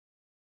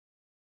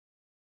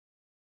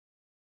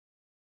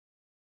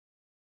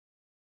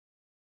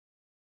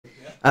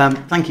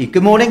Thank you.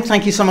 Good morning.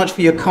 Thank you so much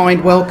for your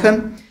kind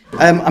welcome.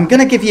 I'm going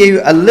to give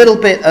you a little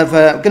bit of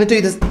I'm going to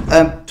do this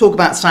talk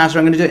about SASRA.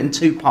 I'm going to do it in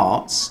two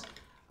parts.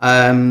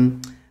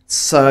 Anyone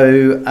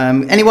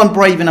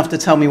brave enough to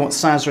tell me what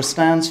SASRA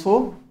stands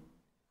for?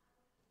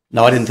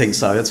 No, I didn't think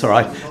so. That's all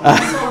right.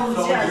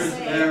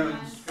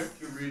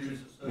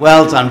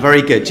 Well done.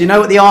 Very good. Do you know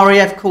what the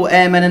RAF call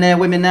airmen and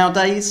airwomen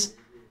nowadays?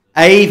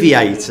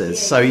 Aviators.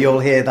 So you'll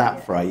hear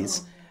that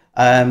phrase.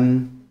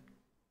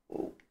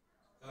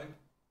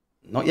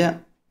 Not yet.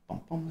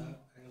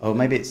 Oh,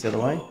 maybe it's the other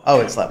way. Oh,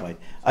 it's that way.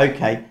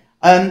 Okay.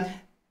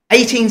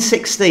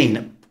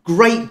 1816,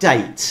 great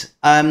date.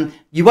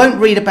 You won't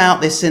read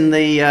about this in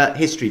the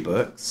history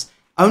books.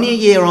 Only a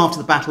year after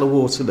the Battle of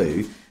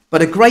Waterloo,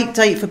 but a great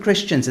date for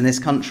Christians in this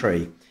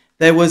country.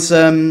 There was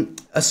a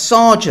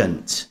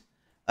sergeant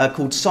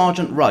called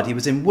Sergeant Rudd. He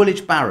was in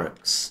Woolwich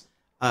Barracks,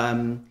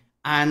 and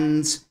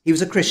he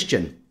was a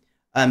Christian.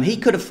 He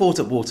could have fought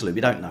at Waterloo,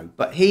 we don't know,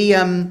 but he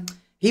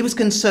was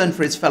concerned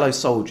for his fellow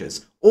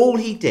soldiers. All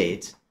he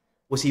did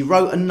was he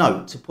wrote a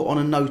note to put on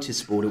a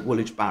notice board at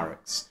Woolwich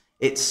Barracks.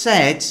 It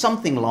said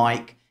something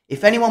like,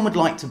 if anyone would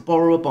like to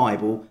borrow a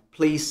Bible,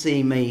 please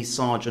see me,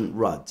 Sergeant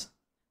Rudd.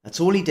 That's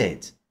all he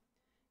did.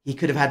 He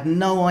could have had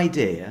no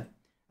idea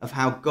of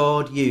how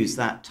God used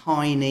that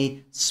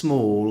tiny,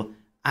 small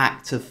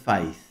act of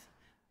faith.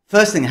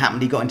 First thing that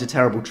happened, he got into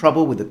terrible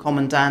trouble with the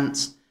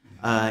commandant.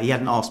 He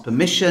hadn't asked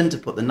permission to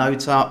put the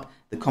note up.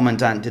 The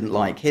commandant didn't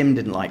like him,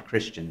 didn't like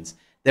Christians.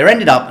 There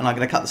ended up, and I'm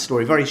going to cut the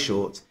story very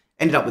short,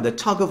 ended up with a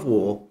tug of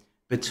war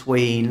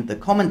between the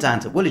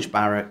commandant at Woolwich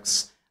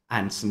Barracks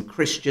and some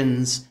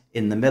Christians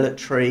in the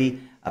military.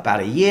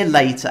 About a year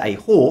later, a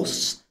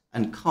horse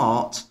and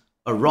cart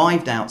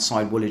arrived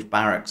outside Woolwich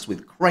Barracks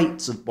with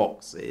crates of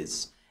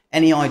boxes.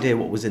 Any idea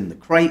what was in the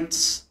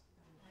crates?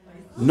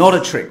 Not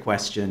a trick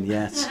question,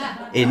 yes.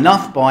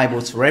 Enough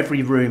Bibles for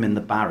every room in the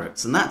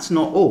barracks. And that's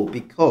not all,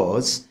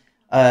 because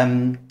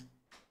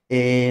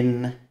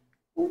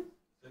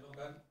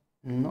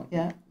Not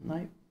yet,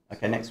 no.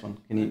 Okay, next one.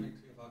 Can you?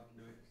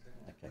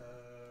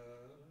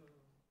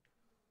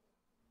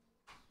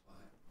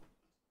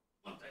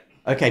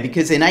 Okay,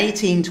 because in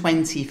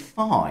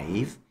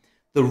 1825,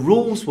 the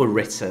rules were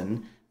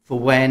written for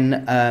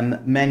when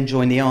men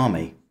join the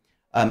army.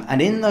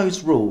 And in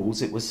those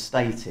rules, it was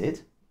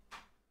stated...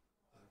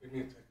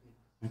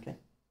 Okay.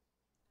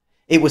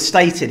 It was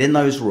stated in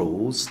those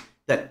rules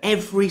that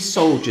every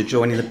soldier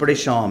joining the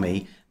British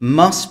Army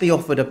must be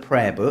offered a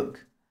prayer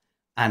book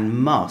and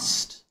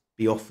must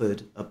be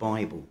offered a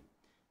Bible.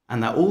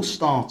 And that all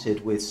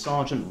started with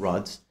Sergeant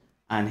Rudd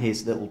and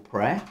his little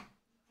prayer.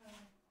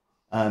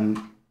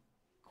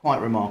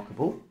 Quite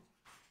remarkable.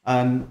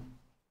 I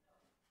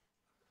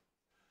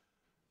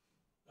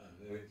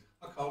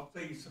can't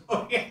see,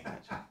 sorry.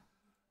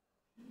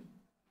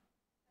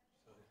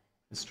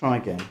 Let's try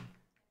again.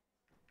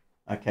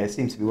 Okay, it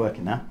seems to be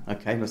working now.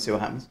 Okay, let's see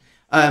what happens.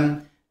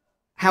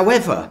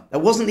 However, that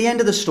wasn't the end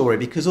of the story,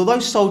 because although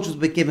soldiers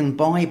were given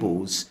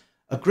Bibles,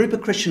 a group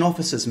of Christian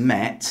officers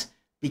met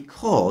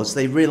because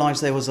they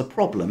realised there was a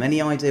problem.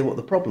 Any idea what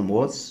the problem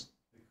was?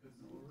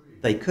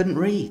 They couldn't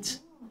read.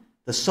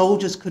 The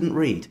soldiers couldn't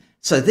read.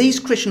 So these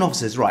Christian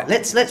officers, right,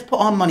 let's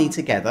put our money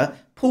together,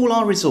 pool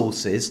our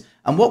resources,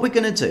 and what we're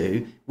going to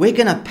do, we're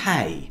going to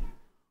pay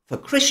for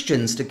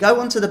Christians to go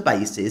onto the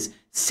bases,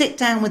 sit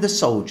down with the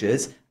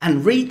soldiers,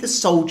 and read the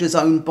soldiers'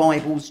 own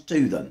Bibles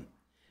to them.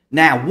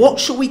 Now, what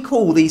shall we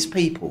call these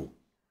people?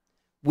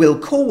 We'll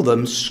call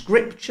them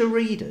scripture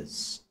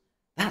readers.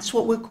 That's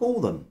what we'll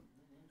call them.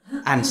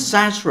 And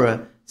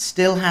SASRA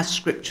still has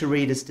scripture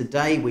readers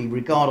today. We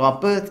regard our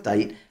birth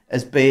date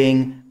as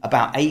being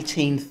about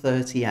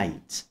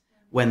 1838,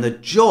 when the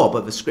job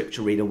of a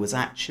scripture reader was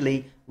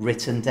actually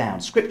written down.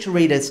 Scripture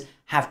readers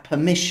have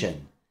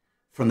permission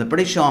from the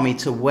British Army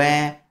to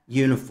wear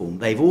uniform.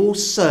 They've all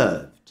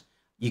served.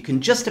 You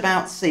can just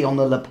about see on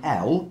the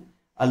lapel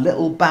a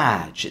little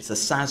badge. It's a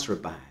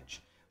SASRA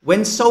badge.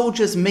 When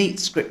soldiers meet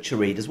scripture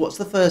readers, what's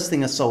the first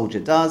thing a soldier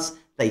does?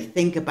 They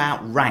think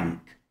about rank.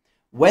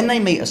 When they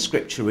meet a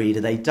scripture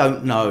reader, they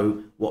don't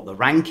know what the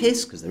rank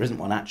is, because there isn't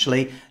one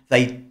actually.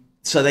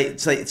 So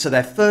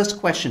their first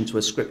question to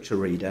a scripture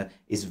reader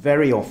is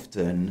very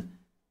often,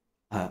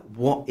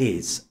 what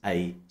is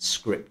a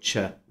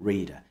scripture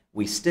reader?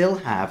 We still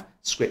have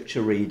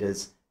scripture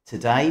readers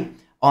today.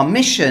 Our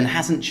mission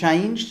hasn't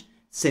changed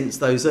since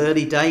those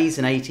early days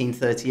in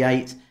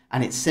 1838,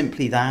 and it's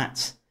simply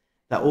that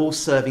all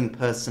serving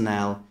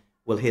personnel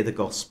will hear the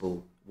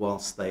gospel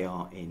whilst they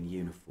are in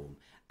uniform.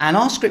 And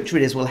our scripture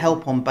readers will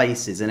help on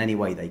bases in any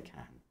way they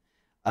can.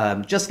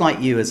 Just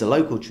like you as a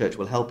local church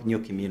will help in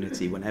your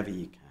community whenever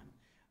you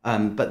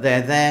can. But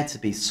they're there to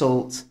be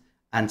salt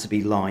and to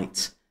be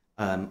light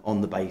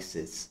on the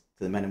bases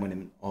to the men and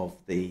women of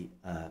the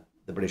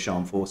British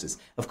Armed Forces.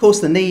 Of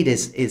course, the need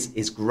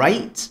is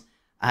great,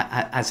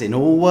 as in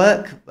all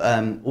work,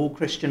 all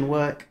Christian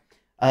work.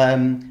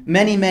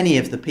 Many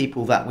of the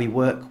people that we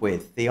work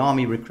with, the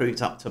Army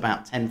recruits up to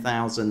about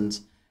 10,000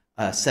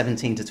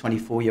 17 to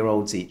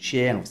 24-year-olds each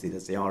year, and obviously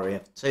there's the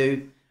RAF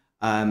too.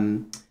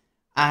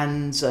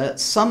 And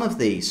some of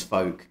these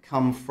folk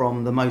come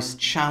from the most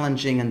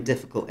challenging and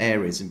difficult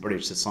areas in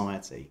British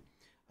society.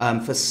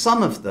 For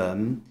some of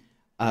them,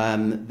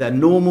 their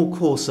normal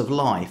course of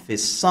life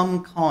is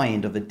some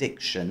kind of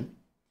addiction,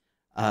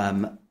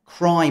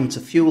 crime to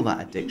fuel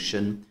that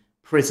addiction,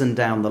 prison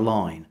down the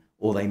line,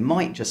 or they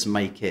might just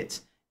make it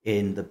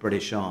in the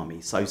British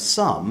Army. So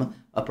some,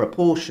 a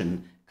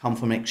proportion, come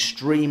from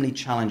extremely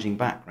challenging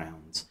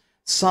backgrounds.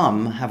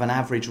 Some have an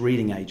average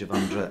reading age of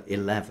under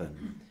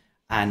 11,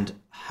 and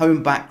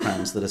home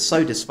backgrounds that are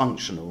so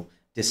dysfunctional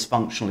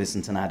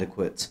isn't an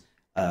adequate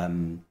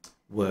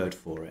word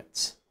for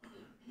it.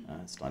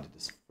 Started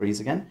to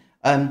freeze again.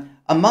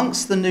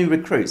 Amongst the new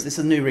recruits, this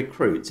is new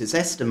recruits, it's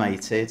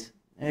estimated,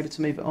 able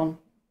to move it on?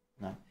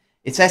 No.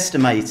 It's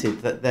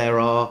estimated that there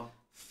are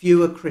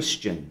fewer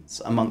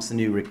Christians amongst the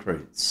new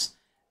recruits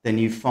than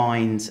you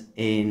find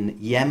in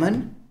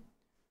Yemen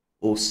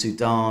or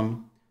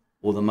Sudan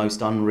or the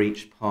most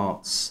unreached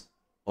parts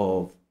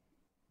of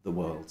the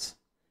world.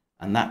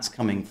 And that's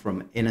coming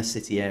from inner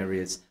city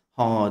areas,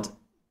 hard,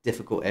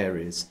 difficult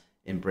areas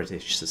in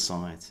British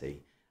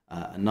society.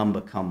 A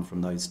number come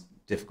from those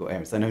difficult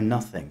areas. They know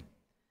nothing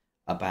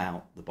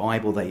about the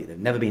Bible. They've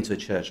never been to a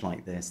church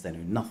like this. They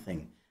know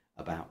nothing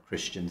about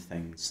Christian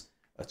things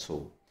at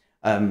all.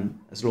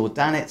 As Lord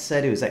Danett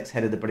said, who was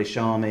ex-head of the British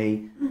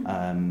Army,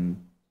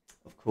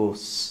 of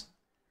course,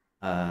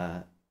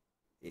 what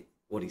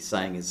he's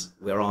saying is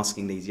we're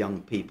asking these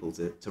young people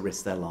to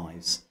risk their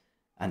lives,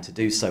 and to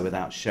do so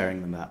without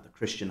sharing them about the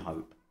Christian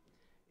hope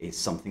is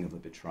something of a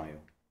betrayal.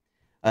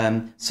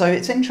 So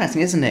it's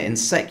interesting, isn't it, in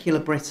secular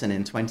Britain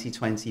in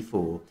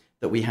 2024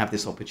 that we have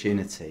this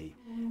opportunity.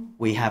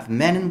 We have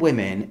men and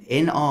women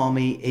in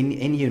army,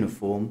 in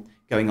uniform,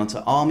 going onto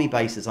army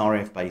bases,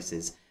 RAF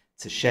bases,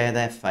 to share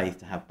their faith,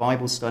 to have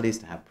Bible studies,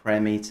 to have prayer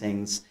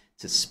meetings,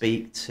 to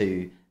speak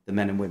to the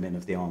men and women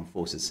of the armed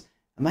forces.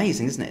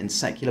 Amazing, isn't it? In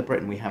secular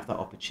Britain, we have that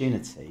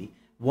opportunity.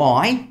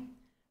 Why?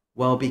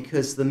 Well,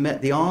 because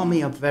the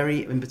army are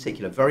in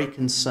particular, very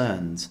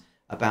concerned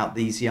about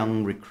these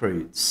young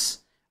recruits,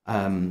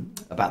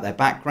 about their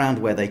background,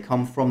 where they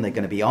come from. They're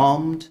going to be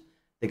armed.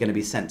 They're going to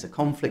be sent to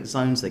conflict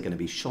zones. They're going to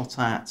be shot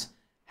at.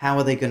 How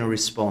are they going to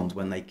respond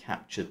when they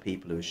capture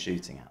people who are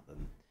shooting at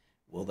them?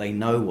 Well, they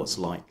know what's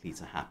likely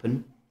to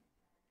happen.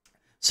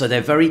 So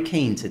they're very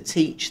keen to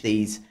teach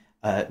these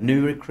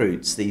new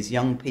recruits, these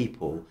young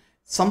people,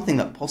 something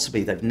that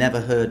possibly they've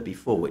never heard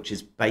before, which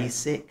is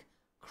basic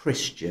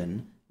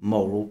Christian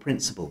moral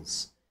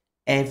principles.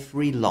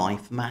 Every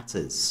life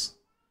matters,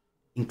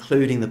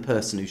 including the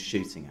person who's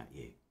shooting at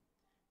you.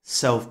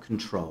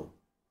 Self-control,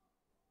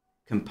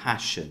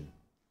 compassion,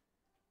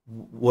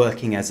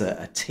 working as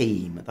a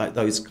team,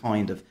 those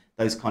kind of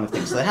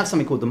things. So they have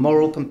something called the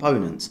moral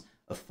component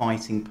of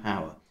fighting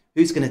power.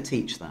 Who's going to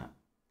teach that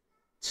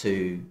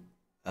to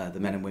the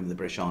men and women of the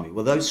British Army?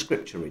 Well, those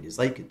scripture readers,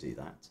 they could do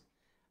that.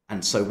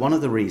 And so one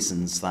of the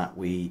reasons that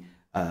we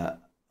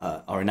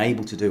are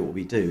enabled to do what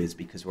we do is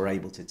because we're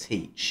able to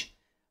teach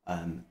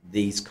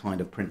these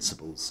kind of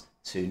principles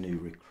to new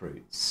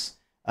recruits.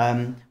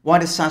 Why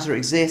does SASRA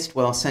exist?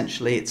 Well,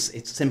 essentially,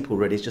 it's simple,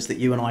 really. It's just that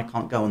you and I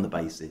can't go on the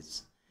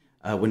bases.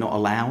 We're not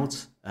allowed.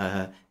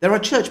 There are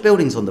church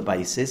buildings on the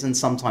bases, and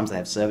sometimes they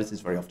have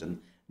services, very often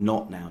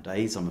not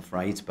nowadays, I'm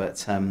afraid.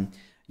 But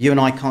you and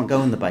I can't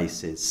go on the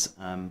bases.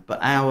 But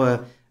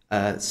our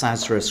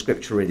SASRA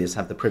scripture readers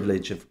have the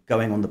privilege of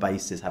going on the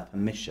bases, have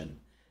permission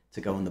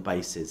to go on the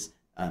bases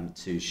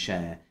to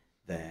share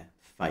their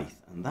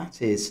faith. And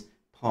that is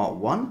part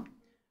one.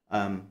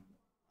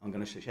 I'm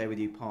going to share with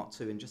you part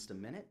two in just a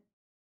minute.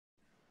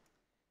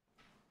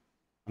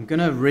 I'm going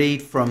to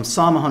read from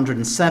Psalm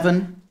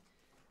 107,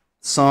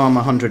 Psalm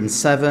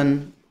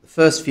 107, the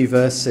first few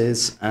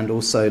verses, and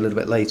also a little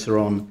bit later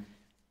on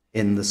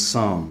in the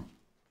psalm.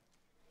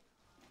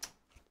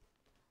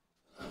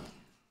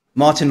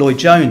 Martin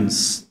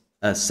Lloyd-Jones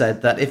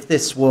said that if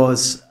this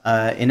was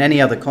in any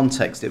other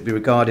context, it would be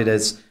regarded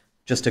as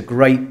just a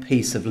great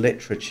piece of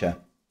literature.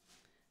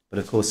 But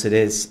of course it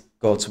is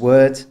God's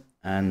word,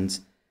 and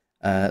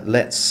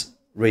let's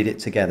read it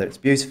together. It's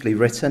beautifully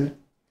written.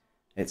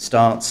 The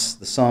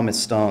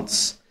psalmist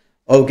starts,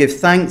 "Oh, give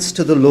thanks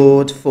to the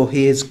Lord, for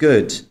he is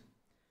good,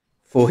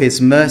 for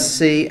his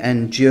mercy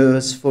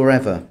endures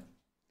forever.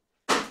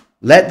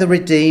 Let the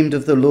redeemed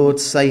of the Lord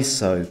say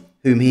so,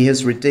 whom he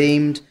has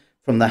redeemed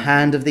from the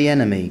hand of the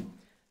enemy,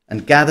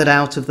 and gathered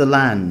out of the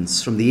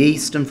lands, from the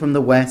east and from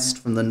the west,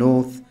 from the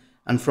north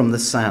and from the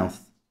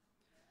south.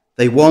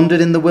 They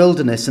wandered in the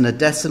wilderness in a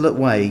desolate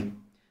way.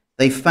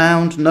 They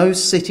found no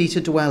city to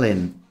dwell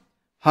in.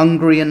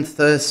 Hungry and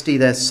thirsty,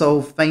 their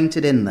soul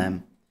fainted in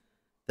them.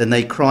 Then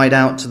they cried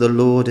out to the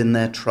Lord in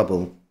their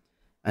trouble,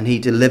 and he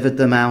delivered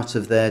them out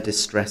of their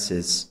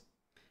distresses.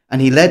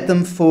 And he led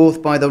them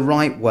forth by the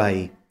right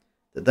way,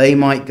 that they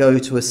might go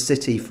to a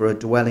city for a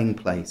dwelling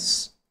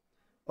place.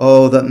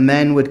 Oh, that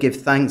men would give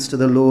thanks to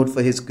the Lord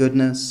for his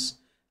goodness,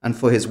 and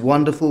for his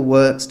wonderful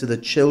works to the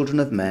children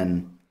of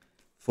men.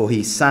 For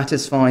he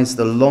satisfies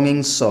the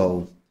longing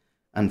soul,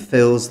 and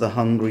fills the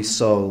hungry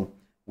soul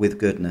with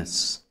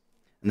goodness.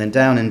 And then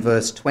down in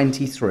verse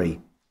 23.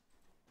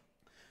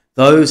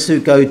 Those who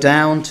go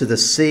down to the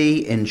sea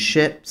in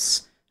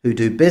ships, who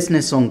do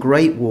business on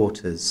great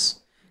waters,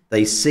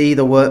 they see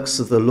the works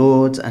of the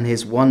Lord and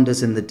his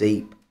wonders in the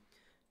deep.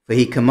 For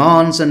he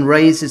commands and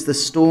raises the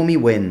stormy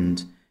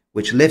wind,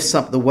 which lifts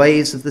up the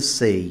waves of the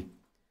sea.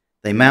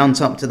 They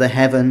mount up to the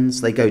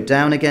heavens, they go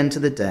down again to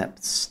the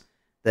depths.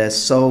 Their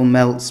soul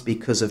melts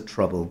because of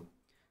trouble.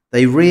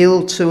 They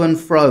reel to and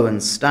fro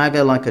and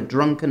stagger like a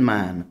drunken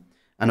man,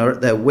 and are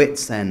at their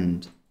wits'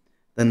 end.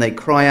 Then they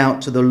cry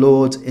out to the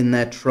Lord in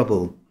their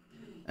trouble,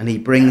 and he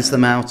brings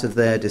them out of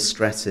their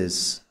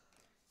distresses.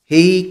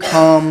 He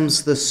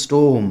calms the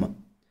storm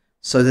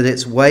so that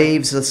its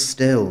waves are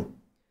still.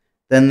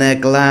 Then they're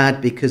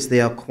glad because they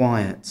are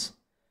quiet.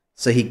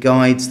 So he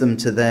guides them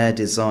to their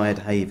desired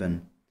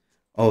haven.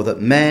 Oh,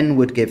 that men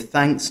would give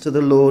thanks to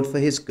the Lord for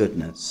his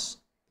goodness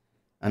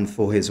and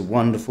for his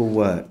wonderful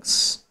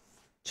works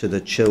to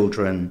the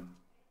children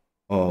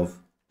of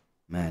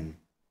men.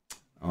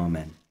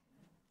 Amen.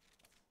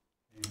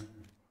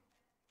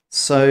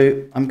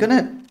 So I'm going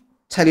to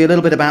tell you a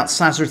little bit about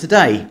SASRA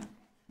today.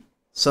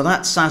 So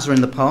that's SASRA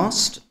in the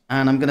past,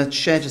 and I'm going to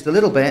share just a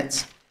little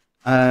bit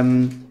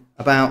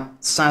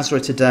about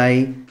SASRA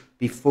today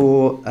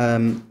before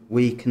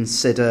we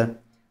consider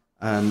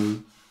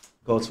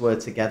God's Word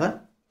together.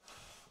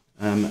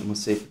 And we'll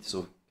see if this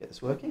will get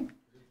this working.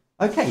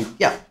 Okay,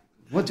 yeah,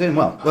 we're doing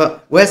well.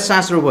 Well, where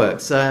SASRA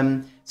works.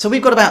 So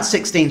we've got about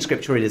 16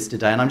 scripture readers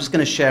today, and I'm just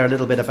going to share a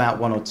little bit about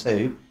one or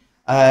two.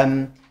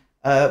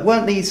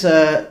 Weren't these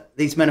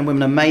men and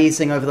women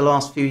amazing over the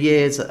last few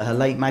years at Her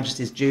Late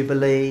Majesty's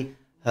Jubilee,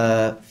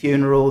 her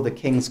funeral, the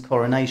King's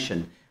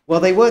coronation? Well,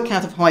 they work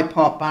out of Hyde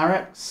Park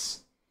Barracks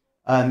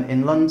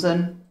in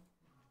London.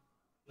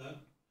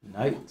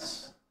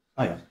 Notes.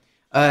 Oh,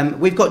 yeah.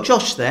 We've got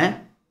Josh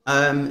there.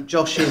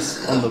 Josh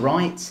is on the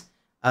right.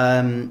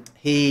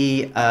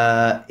 He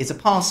is a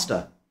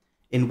pastor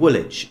in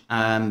Woolwich,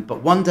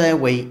 but one day a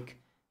week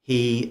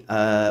he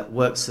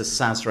works as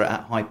SASRA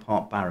at Hyde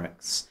Park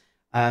Barracks.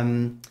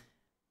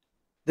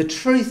 The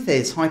truth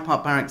is, Hyde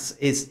Park Barracks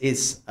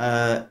is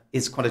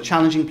quite a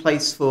challenging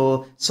place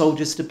for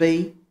soldiers to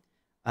be.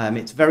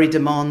 It's very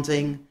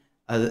demanding.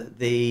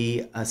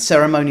 The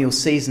ceremonial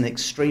season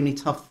extremely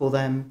tough for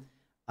them,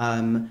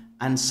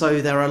 and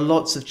so there are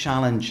lots of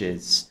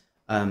challenges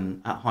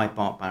at Hyde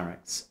Park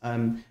Barracks.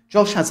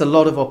 Josh has a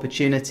lot of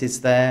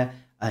opportunities there.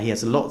 He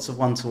has lots of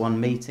one-to-one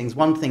meetings.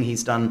 One thing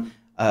he's done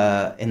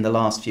in the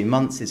last few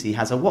months is he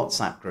has a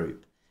WhatsApp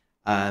group.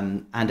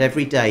 And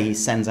every day he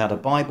sends out a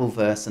Bible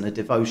verse and a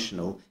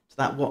devotional to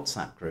that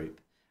WhatsApp group.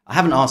 I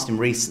haven't asked him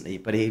recently,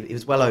 but it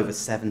was well over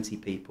 70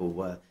 people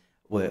were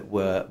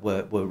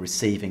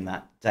receiving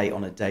that day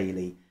on a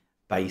daily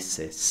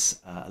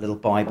basis, a little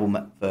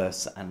Bible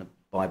verse and a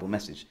Bible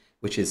message,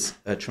 which is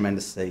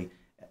tremendously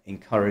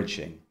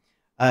encouraging.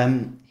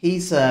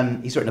 He's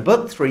written a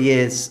book, 3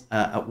 Years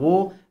at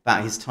War,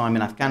 about his time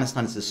in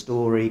Afghanistan. It's a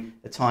story,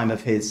 the time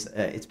of it's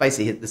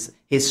basically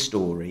his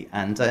story,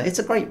 and it's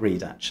a great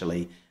read,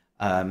 actually,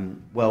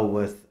 well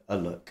worth a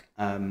look.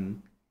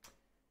 Kevin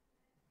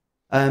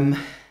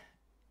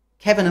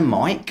and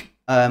Mike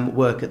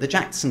work at the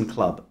Jackson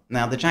Club.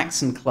 Now, the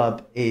Jackson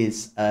Club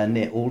is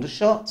near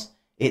Aldershot.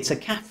 It's a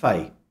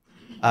cafe.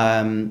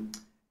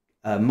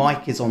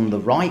 Mike is on the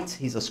right.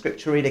 He's a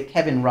scripture reader.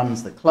 Kevin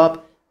runs the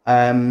club.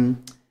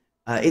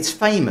 It's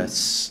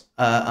famous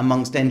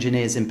amongst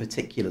engineers in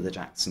particular, the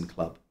Jackson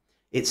Club.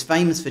 It's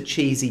famous for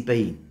cheesy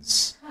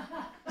beans.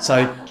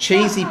 So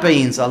cheesy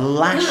beans are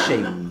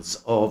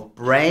lashings of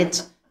bread,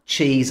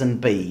 cheese and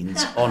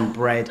beans on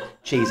bread,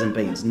 cheese and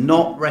beans.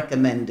 Not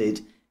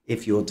recommended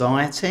if you're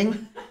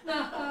dieting.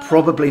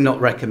 Probably not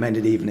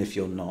recommended even if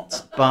you're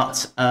not.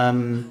 But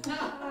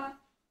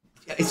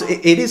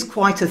it is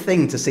quite a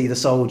thing to see the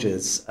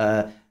soldiers.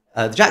 The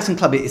Jackson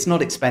Club, it's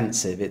not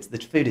expensive. The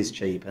food is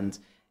cheap, and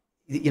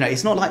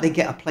it's not like they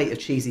get a plate of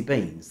cheesy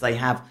beans. They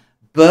have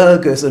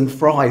burgers and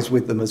fries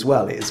with them as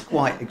well. It is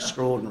quite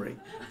extraordinary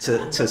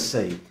to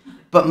see.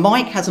 But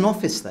Mike has an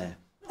office there,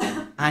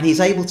 and he's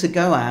able to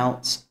go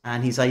out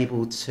and he's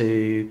able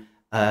to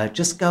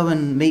just go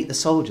and meet the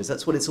soldiers.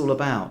 That's what it's all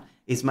about.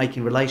 He's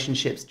making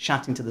relationships,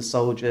 chatting to the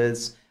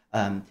soldiers.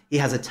 He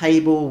has a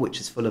table which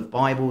is full of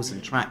Bibles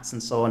and tracts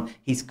and so on.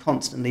 He's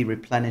constantly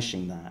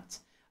replenishing that.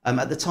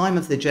 At the time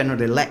of the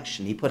general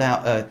election, he put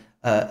out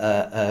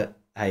a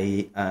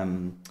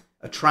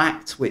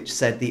tract which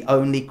said "the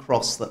only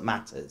cross that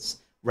matters,"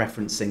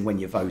 referencing when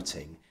you're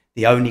voting.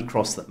 The only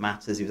cross that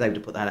matters. He was able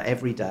to put that out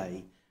every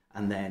day,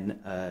 and then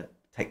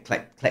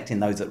collecting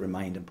those that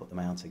remained and put them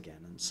out again,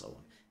 and so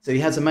on. So he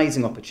has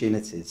amazing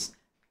opportunities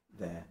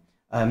there.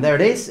 There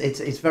it is.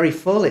 It's very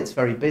full. It's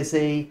very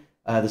busy.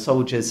 The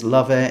soldiers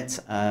love it.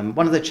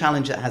 One of the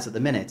challenges it has at the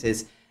minute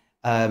is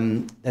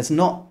there's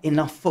not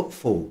enough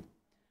footfall.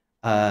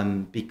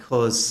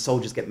 Because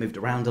soldiers get moved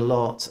around a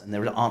lot, and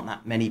there aren't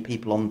that many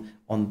people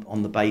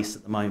on the base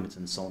at the moment,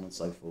 and so on and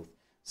so forth.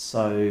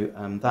 So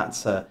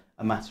that's a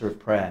matter of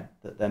prayer,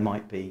 that there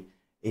might be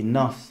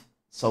enough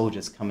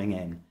soldiers coming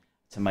in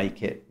to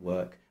make it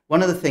work.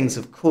 One of the things,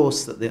 of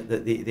course, that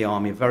the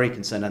Army are very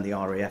concerned, and the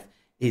RAF,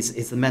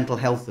 is the mental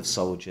health of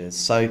soldiers.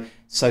 So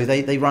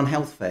they run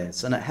health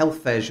fairs, and at health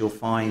fairs you'll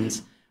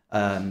find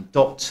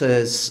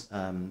doctors,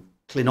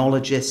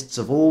 clinologists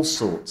of all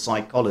sorts,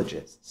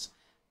 psychologists.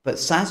 But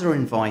SASRA are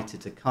invited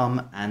to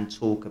come and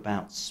talk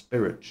about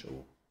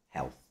spiritual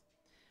health.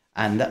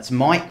 And that's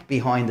Mike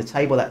behind the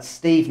table, that's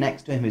Steve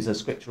next to him, who's a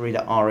scripture reader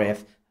at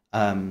RAF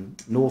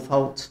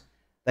Northolt.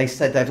 They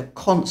said they have a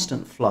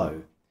constant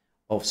flow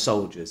of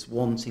soldiers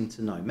wanting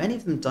to know. Many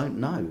of them don't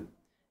know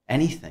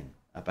anything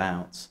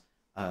about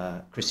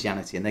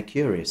Christianity, and they're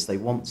curious. They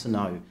want to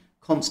know.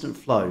 Constant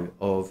flow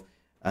of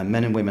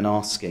men and women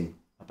asking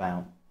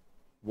about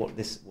what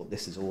this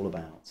is all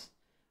about.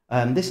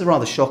 This is a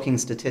rather shocking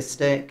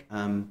statistic,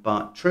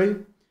 but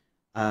true.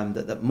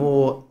 That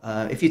more,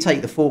 if you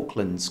take the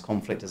Falklands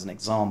conflict as an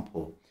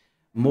example,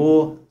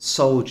 more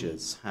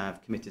soldiers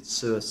have committed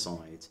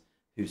suicide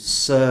who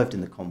served in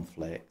the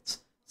conflict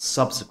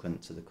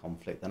subsequent to the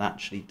conflict than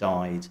actually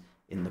died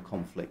in the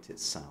conflict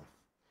itself.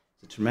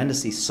 It's a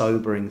tremendously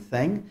sobering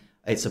thing.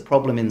 It's a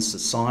problem in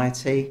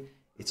society.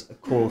 It's,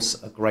 of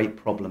course, a great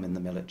problem in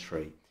the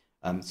military.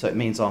 So it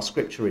means our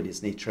scripture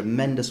readers need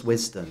tremendous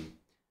wisdom.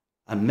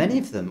 And many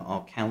of them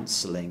are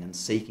counselling and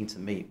seeking to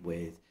meet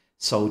with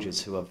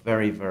soldiers who are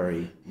very,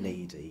 very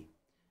needy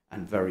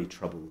and very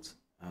troubled.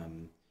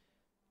 I'm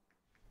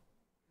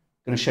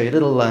going to show you a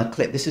little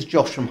clip. This is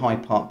Josh from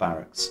Hyde Park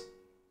Barracks.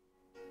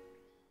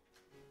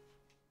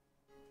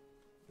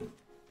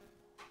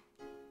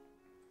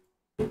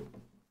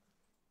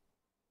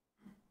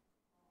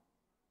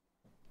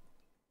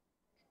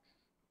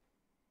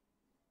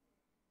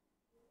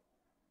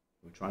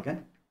 We'll try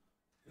again.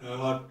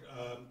 No,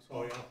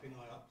 sorry, I think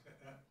I upset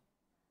that.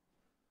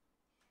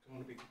 Don't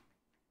want to be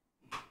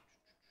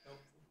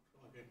helpful.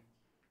 Try again.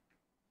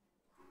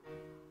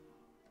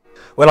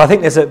 Well, I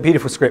think there's a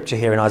beautiful scripture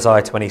here in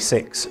Isaiah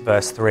 26,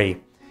 verse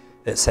 3,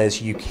 that says,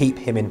 "You keep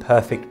him in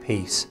perfect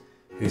peace,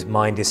 whose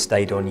mind is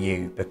stayed on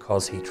you,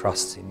 because he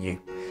trusts in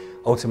you."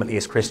 Ultimately,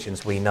 as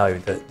Christians, we know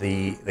that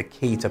the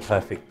key to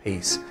perfect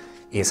peace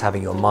is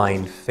having your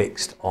mind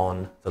fixed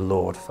on the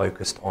Lord,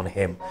 focused on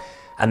him.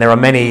 And there are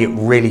many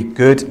really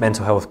good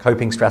mental health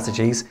coping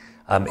strategies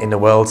in the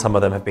world. Some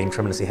of them have been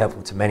tremendously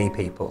helpful to many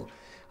people.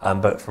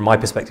 But from my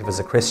perspective as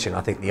a Christian,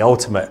 I think the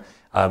ultimate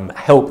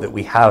help that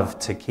we have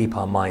to keep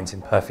our minds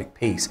in perfect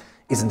peace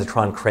isn't to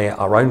try and create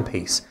our own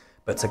peace,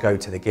 but to go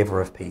to the giver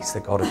of peace,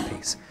 the God of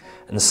peace.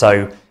 And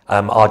so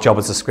our job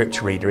as a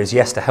scripture reader is,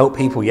 yes, to help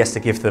people, yes, to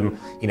give them,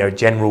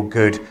 general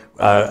good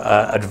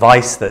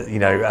advice that,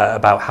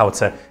 about how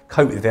to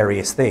cope with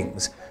various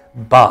things.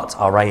 But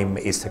our aim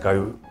is to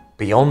go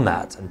beyond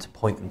that and to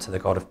point them to the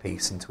God of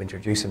peace and to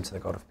introduce them to the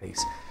God of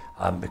peace,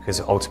 because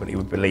ultimately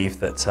we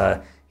believe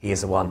that he is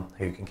the one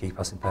who can keep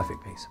us in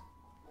perfect peace.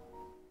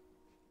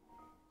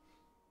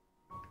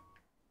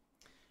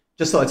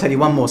 Just thought I'd tell you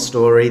one more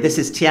story. This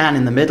is Tian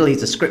in the middle.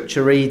 He's a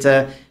scripture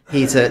reader.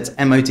 He's at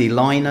MOD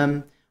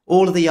Lynham.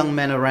 All of the young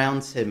men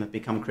around him have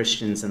become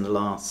Christians in the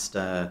last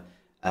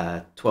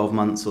 12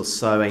 months or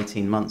so,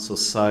 18 months or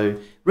so.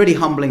 Really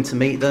humbling to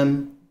meet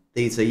them.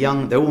 These are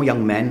young, they're all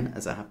young men,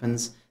 as it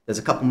happens. There's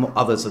a couple more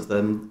others of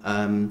them.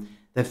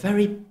 They're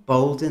very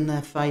bold in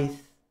their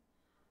faith.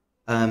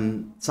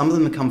 Some of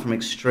them have come from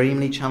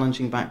extremely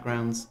challenging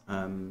backgrounds.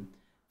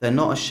 They're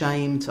not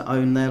ashamed to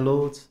own their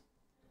Lord.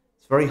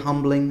 It's very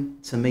humbling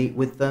to meet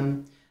with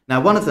them.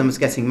 Now, one of them was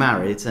getting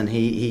married, and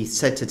he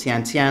said to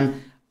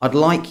Tian, "I'd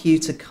like you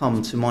to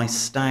come to my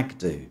stag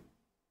do."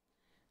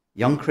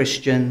 Young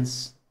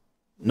Christians,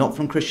 not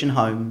from Christian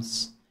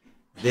homes.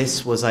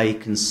 This was a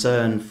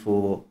concern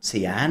for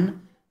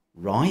Tian,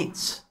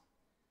 right?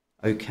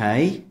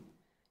 Okay.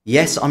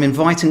 Yes, I'm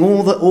inviting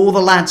all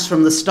the lads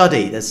from the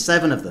study. There's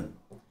 7 of them.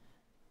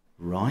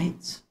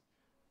 Right.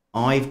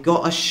 I've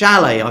got a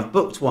chalet. I've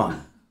booked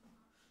one.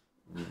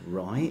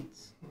 Right.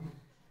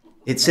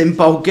 It's in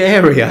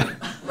Bulgaria.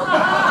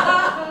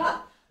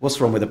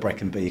 What's wrong with the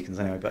Brecon Beacons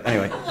anyway? But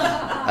anyway.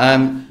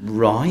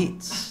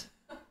 Right.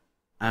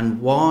 And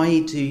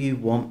why do you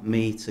want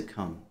me to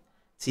come?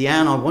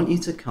 Tian, I want you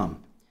to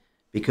come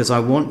because I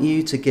want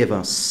you to give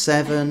us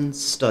 7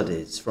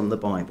 studies from the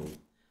Bible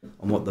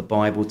on what the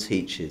Bible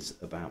teaches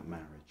about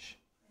marriage.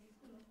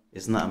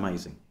 Isn't that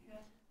amazing?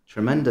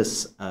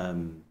 Tremendous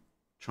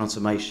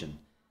transformation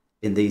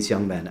in these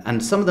young men.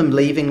 And some of them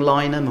leaving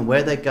Lynham, and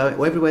where they're going,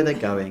 everywhere they're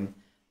going,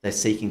 they're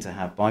seeking to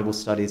have Bible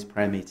studies,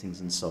 prayer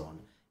meetings, and so on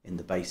in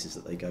the bases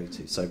that they go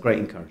to. So great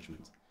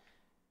encouragement.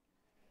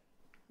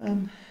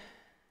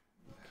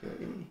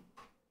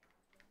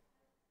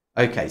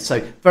 Okay, so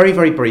very,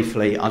 very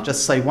briefly, I'll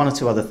just say 1 or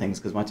 2 other things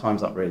because my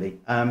time's up really.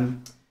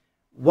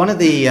 One of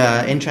the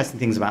interesting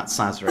things about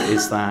SASRA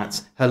is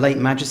that Her late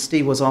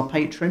Majesty was our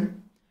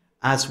patron,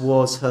 as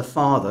was her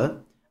father,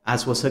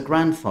 as was her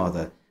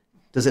grandfather.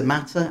 Does it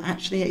matter?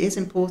 Actually, it is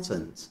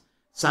important.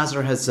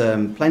 SASRA has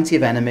plenty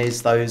of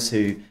enemies, those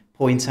who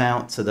point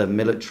out to the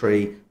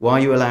military, why are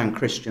you allowing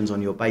Christians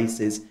on your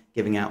bases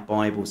giving out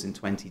Bibles in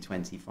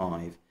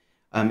 2025?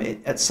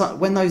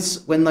 When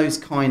those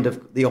kind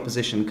of the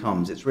opposition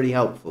comes, it's really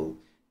helpful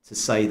to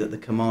say that the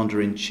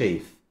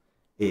commander-in-chief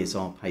is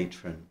our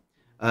patron.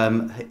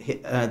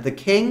 The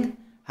king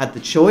had the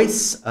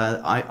choice.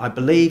 I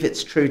believe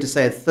it's true to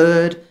say a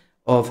third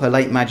of Her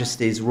late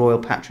Majesty's royal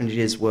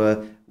patronages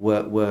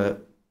were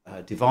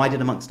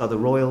divided amongst other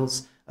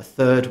royals. A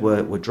third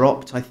were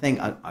dropped, I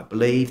think. I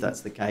believe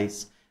that's the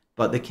case.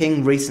 But the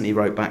king recently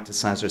wrote back to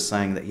SASRA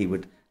saying that he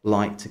would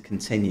like to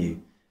continue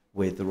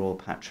with the royal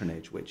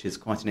patronage, which is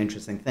quite an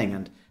interesting thing,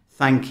 and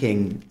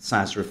thanking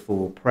SASRA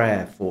for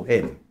prayer for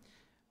him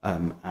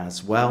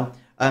as well.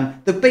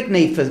 The big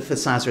need for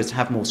SASRA is to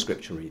have more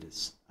scripture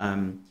readers.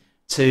 To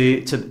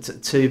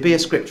be a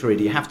scripture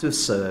reader, you have to have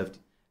served,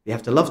 you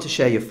have to love to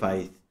share your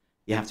faith,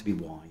 you have to be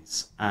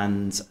wise.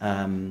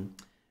 And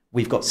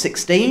we've got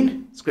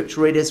 16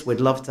 scripture readers. We'd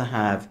love to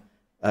have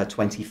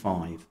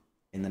 25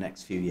 in the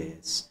next few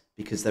years,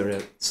 because there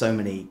are so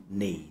many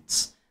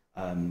needs,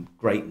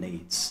 great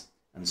needs,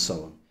 and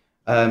so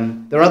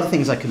on. There are other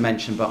things I could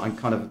mention, but I'm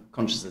kind of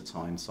conscious of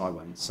time, so I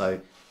won't. So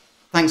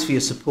thanks for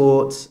your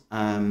support.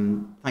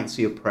 Thanks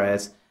for your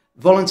prayers.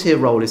 Volunteer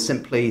role is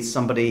simply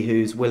somebody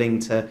who's willing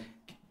to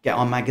get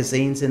our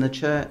magazines in the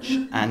church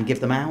and give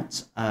them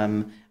out,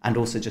 and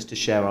also just to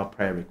share our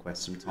prayer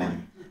requests from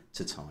time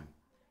to time.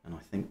 And I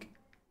think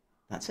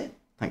that's it.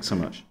 Thanks so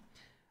much.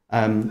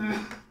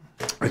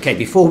 Okay,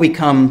 before we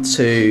come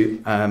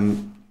to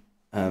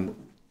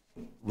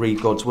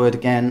read God's word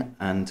again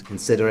and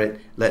consider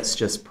it, let's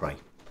just pray.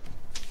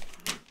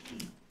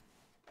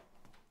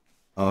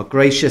 Our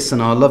gracious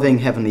and our loving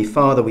Heavenly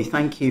Father, we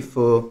thank you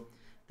for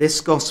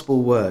this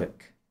gospel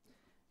work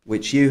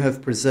which you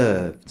have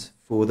preserved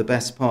for the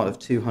best part of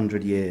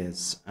 200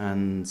 years.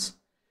 And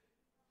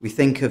we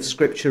think of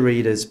scripture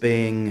readers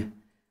being,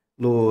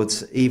 Lord,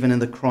 even in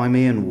the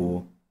Crimean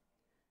War,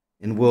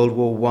 in World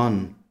War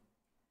I,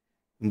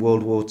 in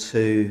World War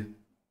II,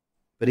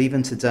 but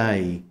even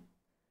today,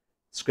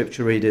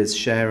 scripture readers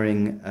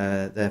sharing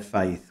their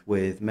faith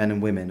with men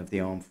and women of the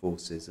armed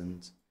forces.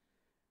 And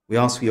we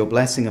ask for your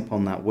blessing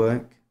upon that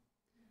work.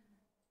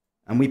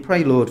 And we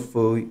pray, Lord,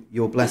 for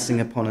your blessing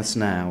upon us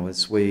now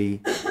as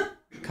we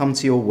come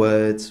to your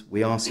word.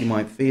 We ask you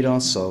might feed our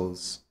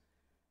souls.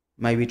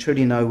 May we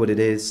truly know what it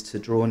is to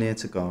draw near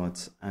to God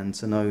and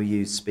to know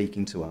you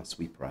speaking to us,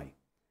 we pray.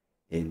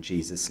 In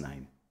Jesus'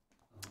 name.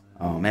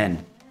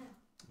 Amen.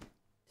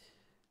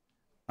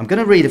 I'm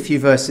going to read a few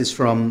verses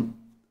from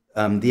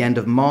the end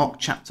of Mark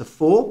chapter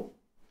 4.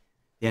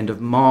 The end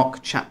of Mark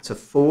chapter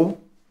 4.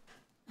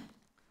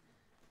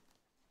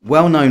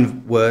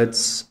 Well-known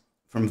words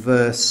from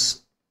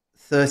verse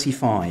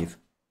 35,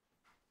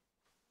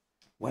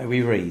 where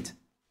we read,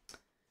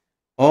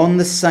 "On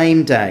the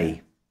same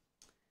day,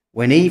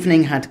 when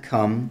evening had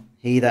come,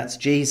 he," that's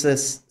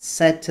Jesus,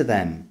 "said to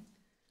them,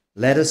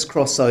 'Let us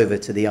cross over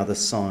to the other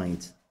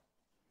side.'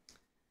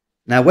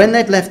 Now when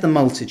they'd left the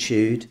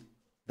multitude,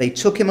 they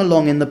took him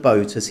along in the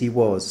boat as he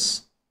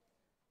was,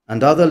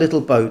 and other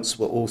little boats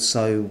were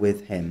also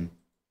with him.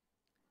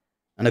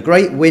 And a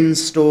great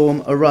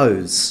windstorm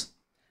arose,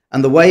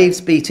 and the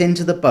waves beat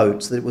into the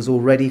boat that it was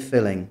already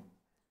filling.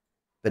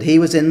 But he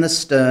was in the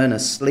stern,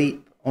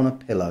 asleep on a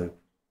pillow.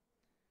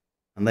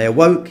 And they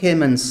awoke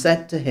him and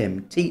said to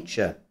him,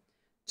 'Teacher,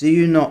 do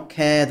you not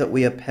care that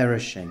we are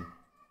perishing?'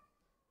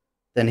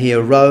 Then he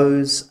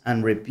arose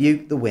and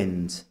rebuked the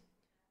wind,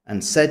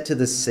 and said to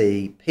the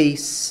sea,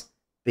 'Peace,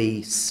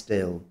 be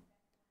still.'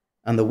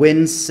 And the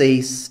wind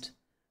ceased,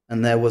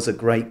 and there was a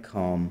great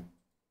calm.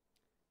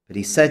 But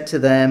he said to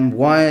them,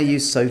 'Why are you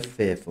so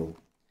fearful?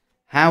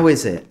 How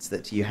is it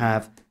that you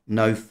have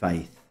no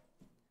faith?'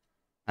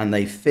 And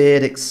they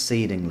feared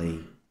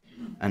exceedingly,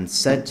 and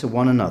said to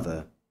one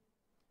another,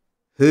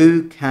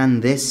 'Who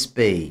can this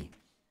be,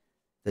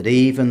 that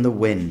even the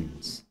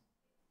winds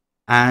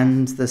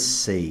and the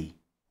sea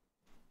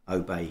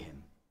obey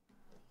him?'"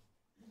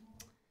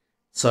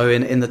 So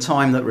in the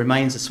time that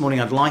remains this morning,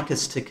 I'd like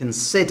us to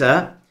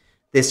consider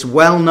this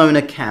well-known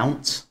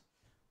account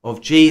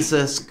of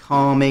Jesus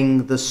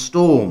calming the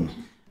storm.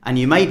 And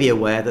you may be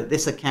aware that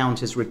this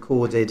account is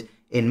recorded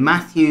in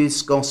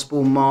Matthew's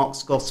Gospel,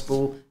 Mark's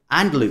Gospel,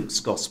 and Luke's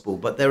Gospel.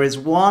 But there is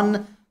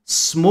one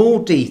small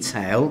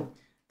detail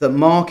that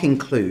Mark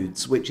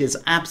includes, which is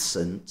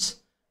absent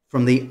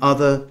from the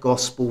other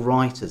Gospel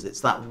writers.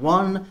 It's that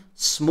one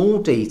small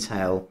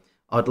detail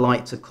I'd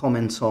like to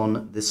comment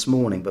on this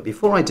morning. But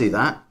before I do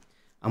that,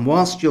 and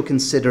whilst you're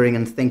considering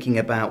and thinking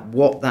about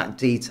what that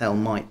detail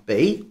might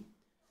be,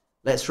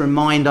 let's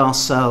remind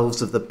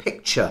ourselves of the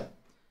picture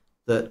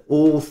that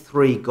all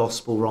three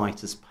Gospel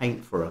writers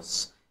paint for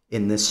us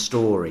in this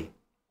story.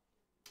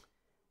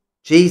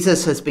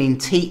 Jesus has been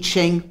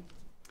teaching.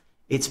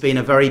 It's been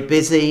a very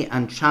busy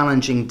and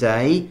challenging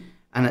day.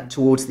 And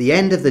towards the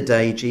end of the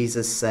day,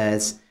 Jesus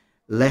says,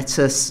 "Let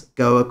us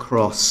go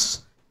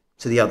across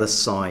to the other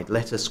side.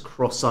 Let us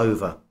cross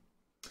over."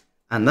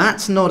 And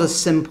that's not a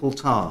simple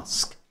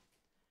task.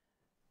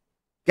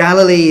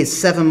 Galilee is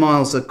 7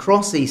 miles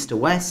across east to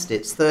west.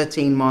 It's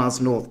 13 miles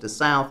north to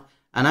south.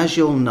 And as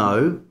you'll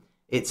know,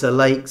 It's a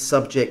lake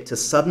subject to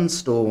sudden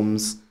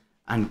storms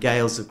and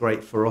gales of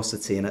great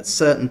ferocity. And at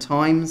certain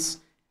times,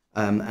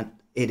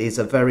 it is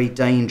a very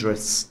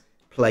dangerous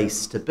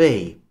place to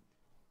be.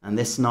 And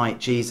this night,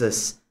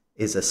 Jesus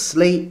is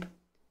asleep,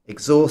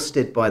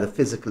 exhausted by the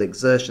physical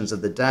exertions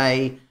of the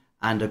day,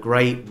 and a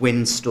great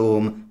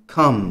windstorm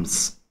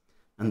comes,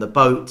 and the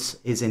boat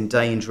is in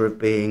danger of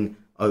being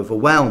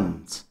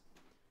overwhelmed.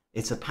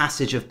 It's a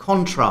passage of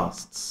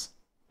contrasts,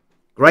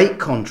 great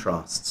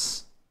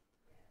contrasts.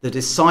 The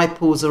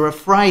disciples are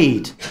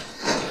afraid.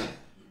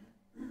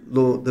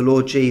 The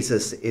Lord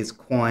Jesus is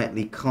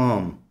quietly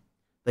calm.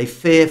 They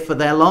fear for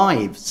their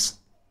lives.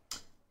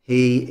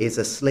 He is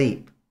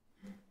asleep.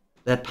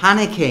 They're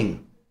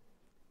panicking.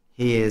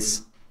 He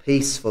is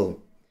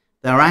peaceful.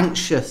 They're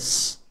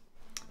anxious.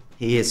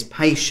 He is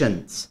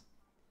patient.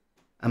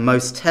 And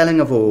most telling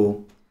of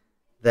all,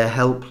 they're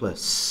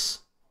helpless.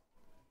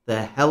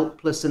 They're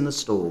helpless in the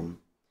storm.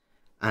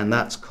 And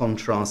that's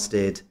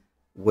contrasted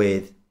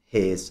with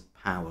his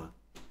power.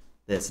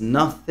 There's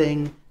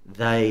nothing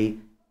they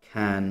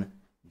can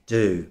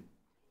do.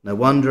 No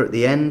wonder at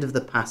the end of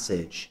the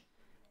passage,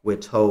 we're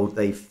told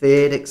they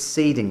feared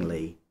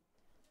exceedingly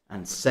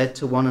and said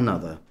to one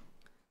another,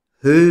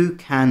 "Who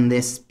can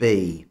this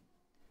be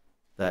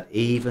that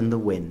even the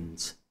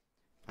wind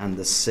and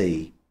the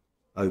sea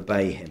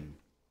obey him?"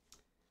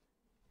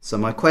 So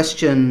my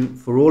question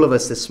for all of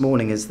us this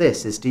morning is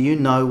this, do you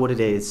know what it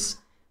is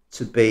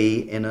to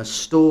be in a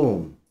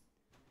storm?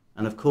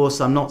 And of course,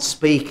 I'm not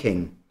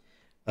speaking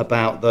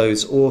about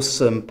those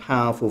awesome,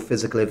 powerful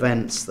physical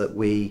events that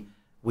we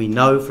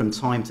know from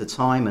time to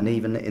time, and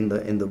even in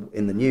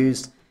the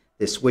news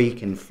this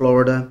week in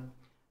Florida.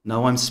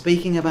 No, I'm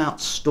speaking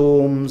about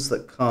storms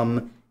that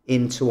come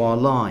into our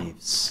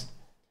lives.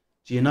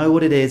 Do you know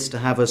what it is to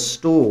have a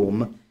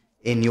storm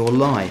in your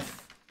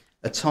life?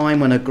 A time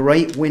when a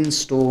great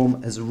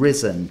windstorm has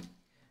risen.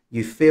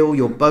 You feel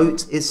your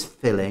boat is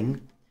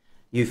filling.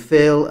 You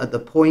feel at the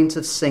point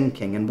of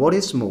sinking. And what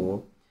is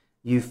more,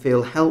 you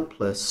feel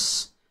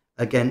helpless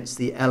against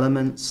the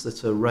elements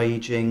that are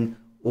raging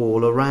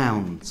all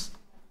around.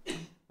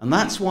 And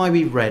that's why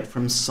we read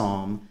from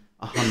Psalm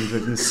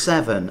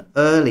 107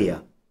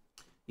 earlier.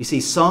 You see,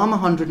 Psalm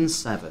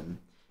 107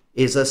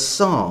 is a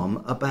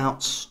psalm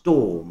about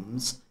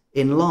storms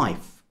in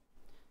life.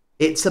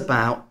 It's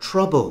about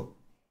trouble.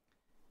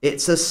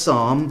 It's a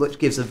psalm which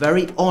gives a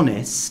very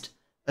honest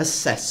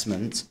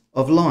assessment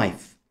of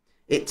life.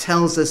 It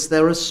tells us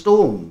there are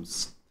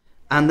storms,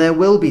 and there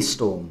will be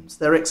storms.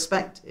 They're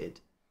expected.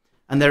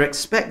 And they're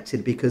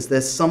expected because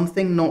there's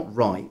something not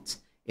right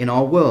in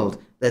our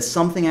world. There's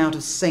something out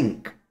of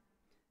sync.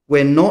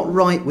 We're not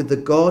right with the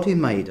God who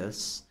made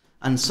us,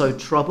 and so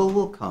trouble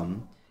will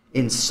come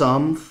in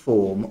some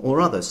form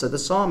or other. So the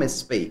psalmist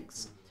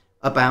speaks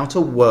about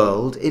a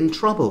world in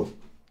trouble.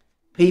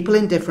 People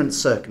in different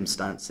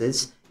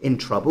circumstances in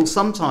trouble,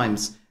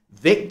 sometimes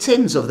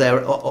victims of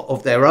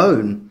their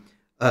own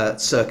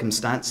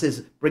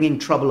circumstances, bringing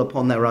trouble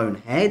upon their own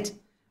head.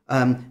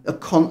 A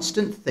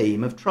constant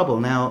theme of trouble.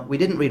 Now, we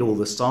didn't read all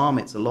the psalm,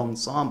 it's a long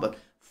psalm, but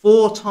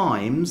 4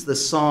 times the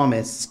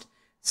psalmist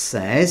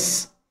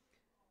says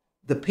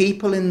the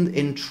people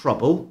in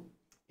trouble,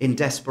 in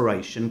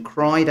desperation,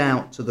 cried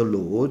out to the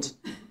Lord,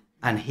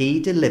 and he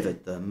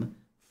delivered them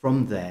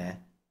from their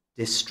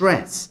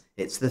distress.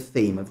 It's the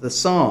theme of the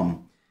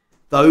psalm.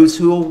 Those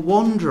who are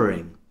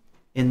wandering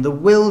in the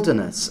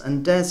wilderness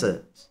and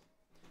desert,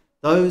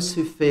 those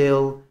who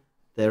feel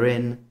they're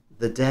in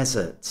the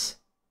desert,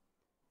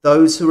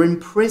 those who are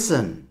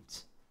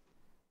imprisoned,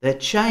 they're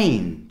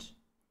chained,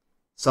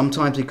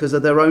 sometimes because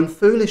of their own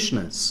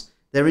foolishness,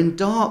 they're in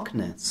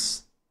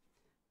darkness.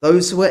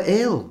 Those who are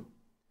ill,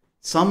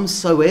 some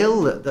so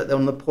ill that they're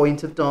on the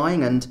point of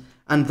dying,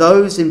 and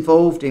those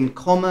involved in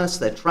commerce,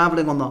 they're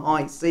travelling on the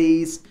high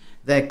seas,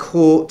 they're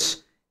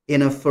caught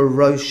in a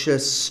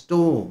ferocious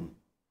storm.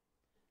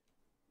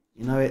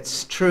 You know,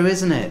 it's true,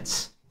 isn't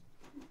it?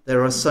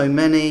 There are so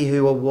many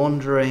who are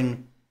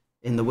wandering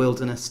in the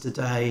wilderness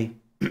today.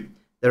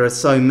 There are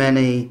so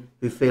many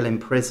who feel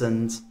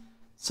imprisoned,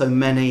 so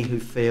many who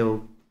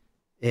feel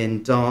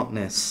in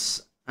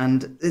darkness.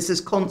 And this is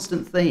a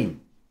constant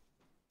theme.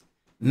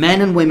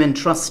 Men and women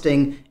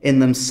trusting in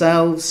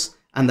themselves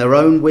and their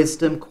own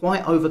wisdom,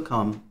 quite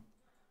overcome.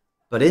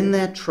 But in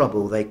their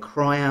trouble, they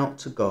cry out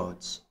to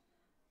God,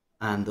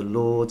 and the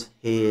Lord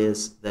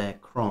hears their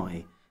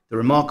cry. The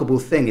remarkable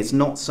thing is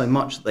not so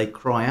much that they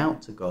cry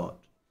out to God,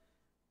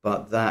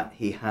 but that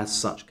he has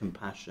such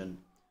compassion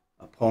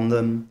upon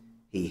them.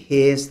 He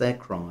hears their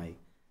cry.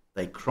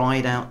 They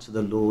cried out to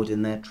the Lord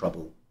in their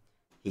trouble.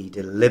 He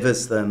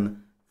delivers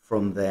them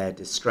from their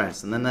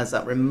distress. And then there's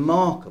that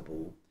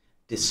remarkable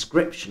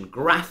description,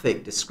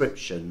 graphic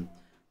description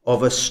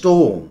of a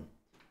storm,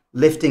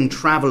 lifting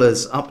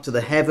travellers up to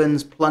the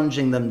heavens,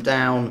 plunging them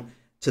down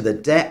to the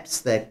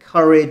depths. Their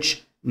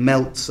courage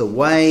melts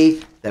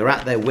away. They're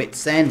at their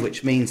wits' end,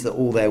 which means that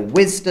all their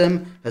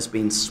wisdom has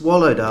been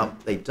swallowed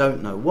up. They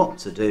don't know what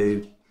to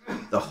do.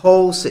 The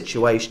whole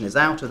situation is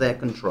out of their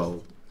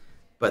control,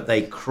 but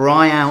they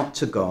cry out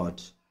to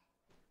God,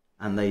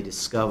 and they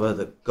discover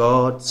that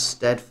God's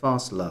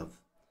steadfast love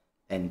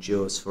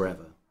endures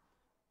forever.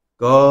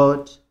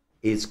 God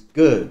is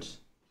good,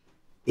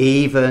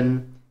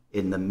 even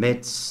in the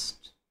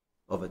midst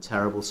of a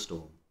terrible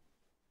storm.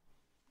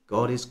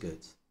 God is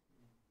good.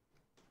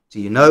 Do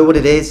you know what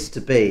it is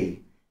to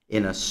be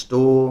in a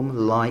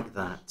storm like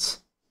that,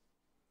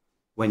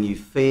 when you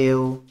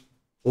feel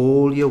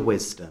all your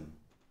wisdom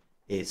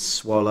is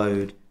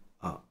swallowed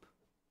up?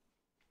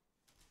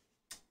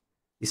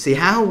 You see,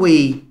 how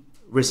we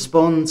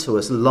respond to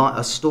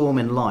a storm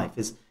in life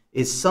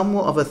is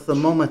somewhat of a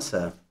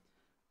thermometer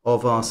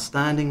of our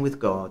standing with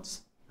God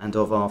and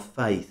of our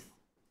faith.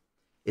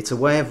 It's a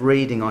way of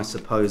reading, I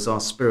suppose, our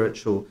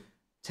spiritual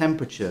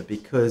temperature,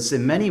 because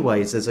in many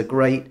ways there's a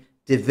great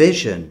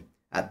division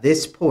at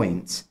this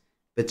point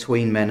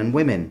between men and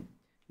women.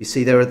 You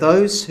see, there are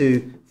those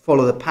who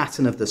follow the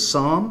pattern of the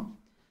psalm,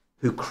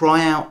 who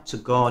cry out to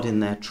God in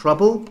their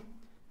trouble,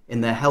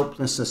 in their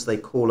helplessness they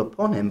call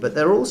upon him, but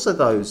there are also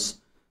those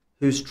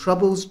whose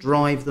troubles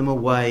drive them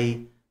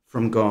away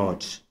from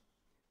God,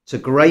 to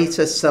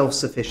greater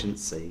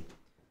self-sufficiency,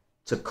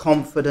 to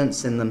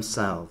confidence in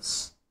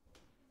themselves.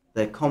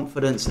 Their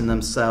confidence in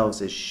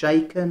themselves is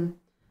shaken,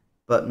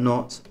 but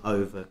not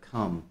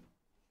overcome.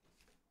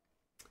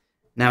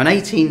 Now, in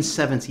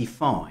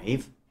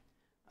 1875,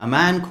 a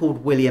man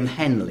called William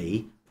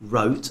Henley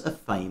wrote a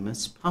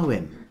famous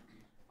poem.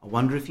 I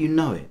wonder if you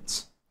know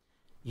it.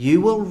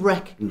 You will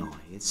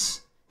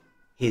recognise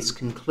his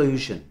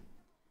conclusion.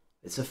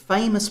 It's a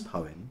famous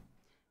poem.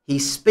 He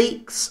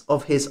speaks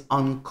of his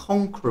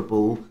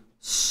unconquerable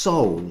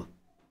soul.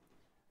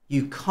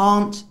 You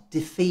can't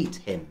defeat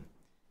him,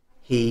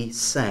 he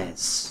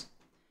says.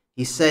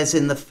 He says,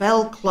 in the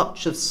fell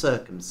clutch of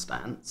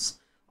circumstance,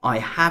 I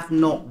have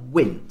not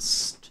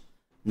winced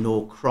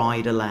nor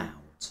cried aloud.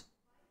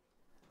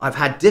 I've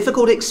had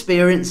difficult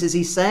experiences,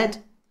 he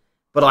said,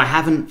 but I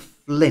haven't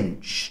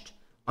flinched.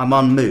 I'm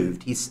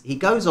unmoved. He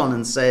goes on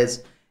and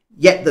says,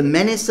 yet the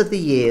menace of the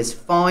years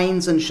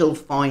finds and shall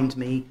find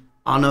me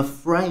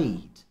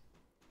unafraid.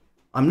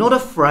 I'm not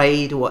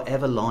afraid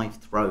whatever life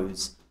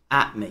throws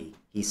at me,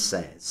 he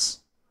says.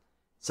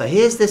 So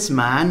here's this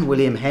man,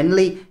 William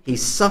Henley.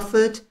 He's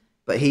suffered,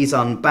 but he's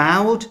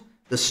unbowed.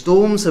 The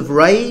storms have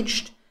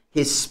raged.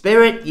 His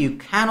spirit you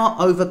cannot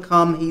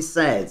overcome, he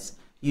says.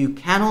 You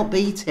cannot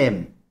beat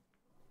him.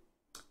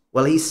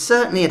 Well, he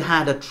certainly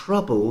had a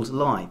troubled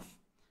life.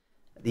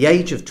 At the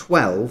age of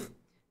 12,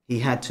 he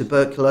had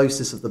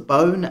tuberculosis of the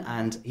bone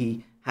and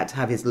he had to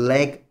have his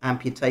leg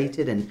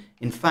amputated. And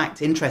in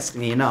fact,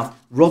 interestingly enough,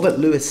 Robert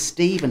Louis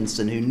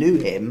Stevenson, who knew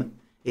him,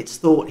 it's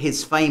thought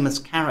his famous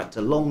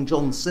character, Long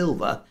John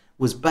Silver,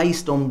 was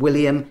based on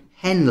William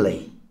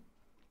Henley.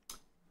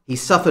 He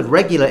suffered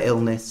regular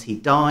illness. He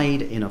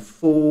died in a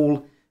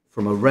fall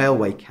from a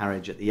railway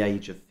carriage at the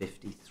age of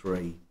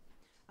 53.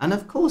 And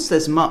of course,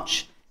 there's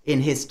much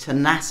in his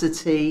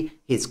tenacity,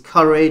 his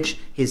courage,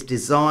 his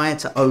desire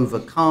to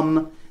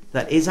overcome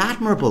that is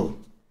admirable.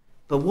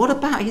 But what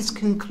about his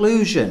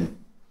conclusion?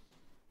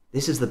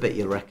 This is the bit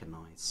you'll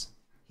recognise.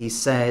 He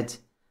said,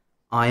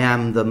 I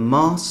am the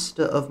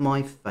master of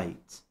my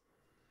fate.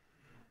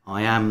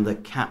 I am the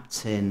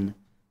captain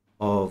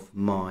of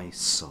my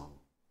soul.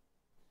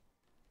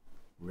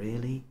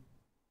 Really?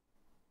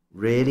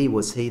 Really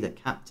was he the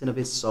captain of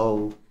his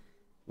soul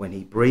when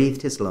he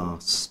breathed his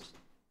last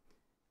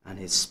and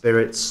his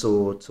spirit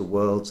soared to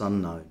worlds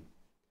unknown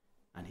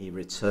and he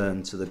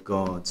returned to the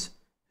God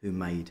who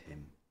made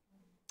him?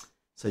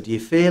 So do you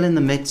feel in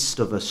the midst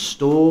of a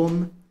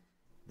storm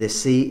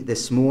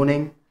this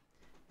morning?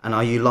 And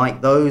are you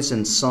like those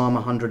in Psalm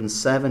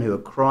 107 who are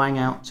crying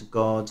out to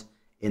God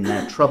in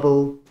their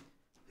trouble,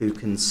 who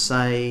can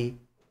say,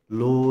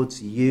 Lord,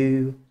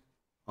 you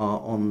are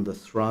on the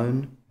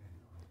throne?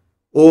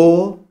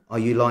 Or are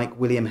you like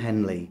William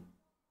Henley,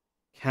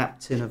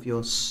 captain of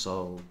your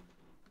soul,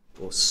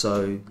 or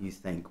so you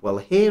think? Well,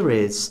 here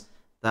is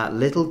that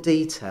little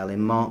detail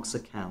in Mark's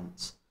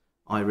account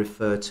I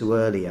referred to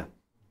earlier.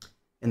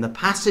 In the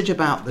passage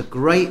about the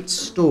great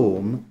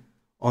storm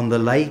on the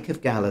Lake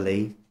of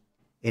Galilee,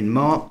 in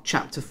Mark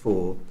chapter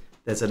 4,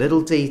 there's a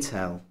little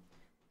detail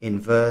in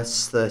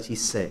verse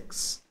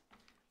 36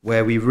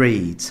 where we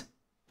read,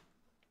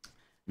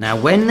 Now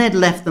when they'd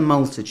left the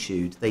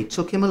multitude, they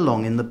took him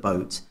along in the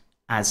boat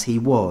as he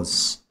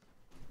was,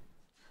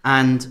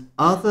 and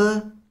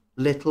other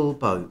little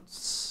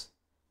boats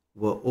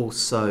were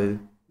also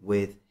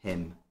with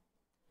him.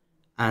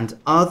 And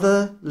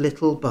other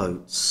little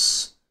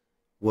boats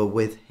were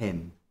with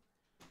him.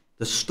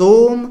 The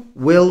storm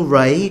will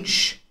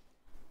rage,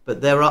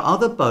 but there are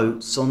other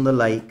boats on the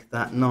lake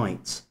that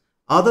night,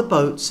 other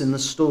boats in the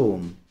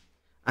storm.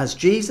 As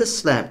Jesus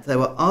slept, there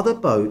were other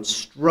boats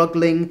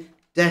struggling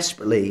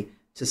desperately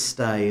to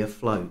stay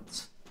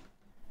afloat.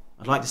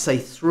 I'd like to say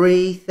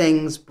three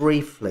things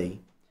briefly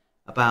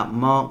about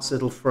Mark's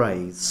little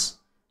phrase,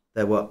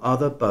 there were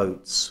other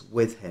boats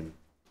with him.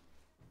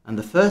 And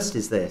the first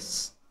is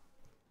this: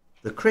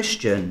 the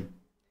Christian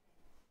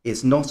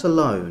is not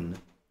alone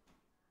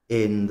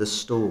in the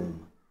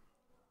storm.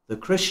 The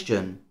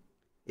Christian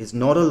is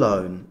not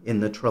alone in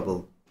the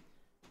trouble.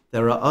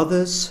 There are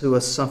others who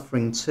are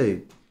suffering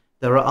too.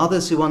 There are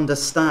others who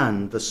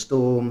understand the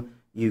storm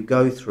you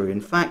go through.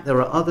 In fact,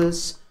 there are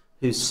others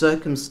whose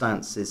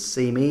circumstances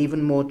seem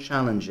even more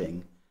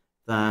challenging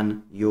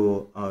than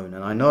your own.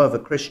 And I know of a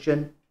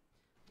Christian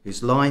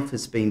whose life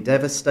has been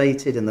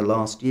devastated in the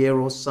last year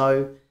or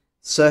so.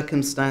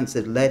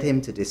 Circumstances led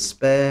him to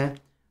despair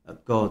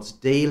at God's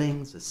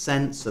dealings, a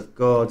sense of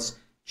God's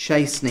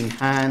chastening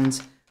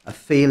hand, a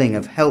feeling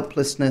of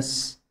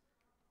helplessness,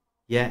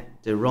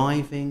 yet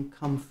deriving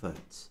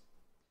comfort,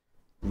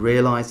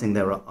 realizing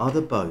there are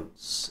other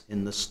boats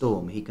in the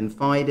storm. He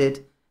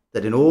confided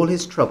that in all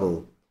his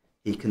trouble,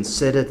 he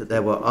considered that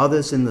there were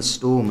others in the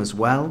storm as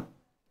well,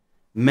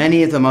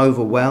 many of them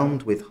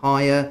overwhelmed with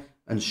higher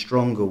and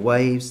stronger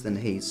waves than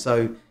he.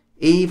 So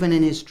even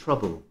in his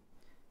trouble,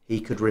 he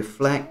could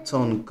reflect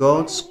on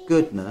God's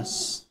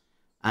goodness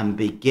and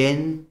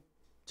begin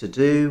to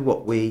do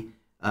what we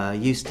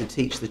used to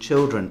teach the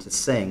children to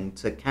sing,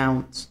 to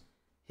count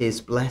his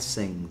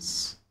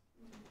blessings,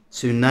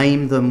 to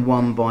name them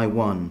one by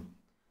one,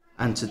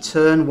 and to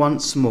turn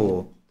once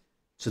more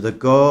to the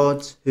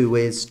God who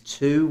is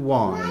too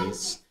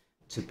wise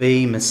to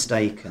be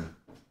mistaken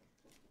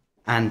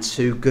and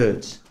too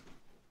good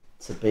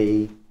to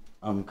be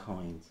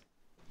unkind.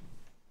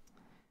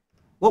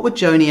 What would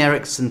Joni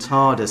Eareckson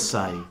Tada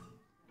say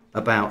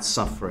about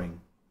suffering,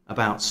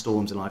 about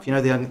storms in life? You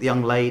know, the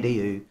young lady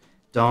who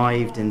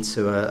dived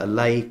into a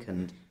lake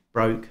and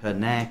broke her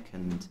neck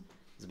and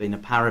has been a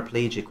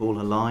paraplegic all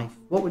her life.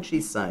 What would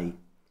she say?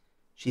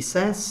 She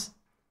says,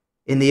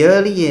 "In the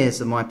early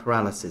years of my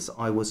paralysis,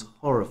 I was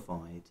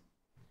horrified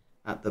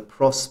at the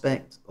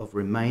prospect of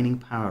remaining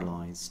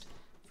paralyzed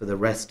for the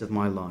rest of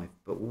my life.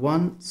 But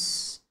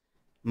once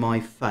my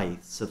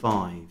faith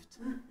survived,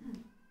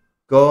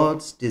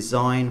 God's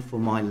design for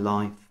my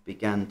life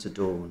began to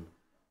dawn.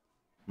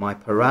 My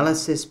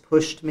paralysis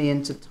pushed me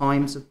into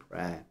times of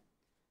prayer,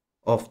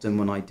 often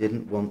when I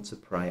didn't want to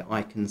pray.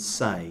 I can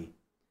say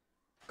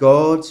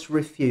God's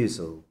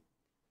refusal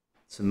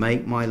to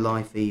make my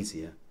life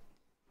easier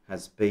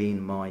has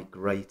been my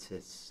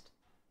greatest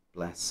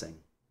blessing."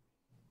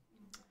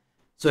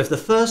 So if the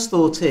first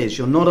thought is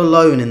you're not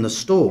alone in the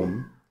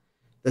storm,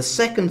 the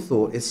second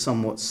thought is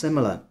somewhat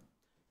similar.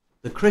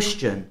 The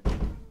Christian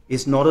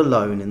is not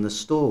alone in the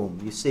storm.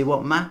 You see,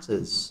 what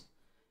matters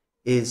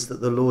is that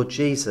the Lord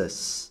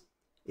Jesus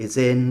is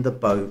in the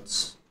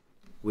boat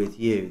with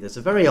you. There's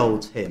a very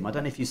old hymn, I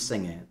don't know if you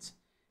sing it,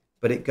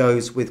 but it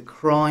goes, "With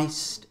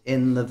Christ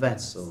in the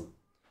vessel,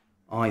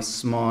 I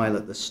smile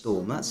at the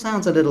storm." That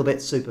sounds a little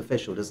bit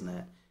superficial, doesn't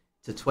it,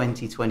 to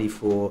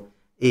 2024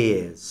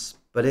 ears,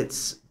 but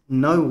it's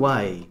no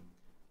way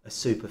a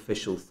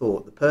superficial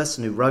thought. The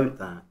person who wrote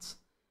that,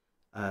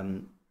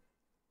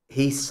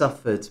 he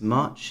suffered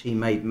much. He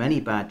made many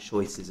bad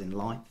choices in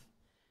life.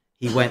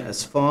 He went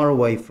as far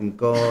away from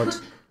God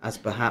as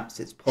perhaps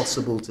it's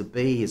possible to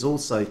be. He's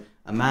also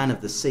a man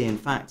of the sea. In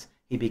fact,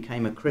 he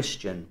became a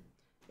Christian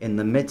in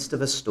the midst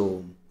of a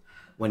storm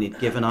when he'd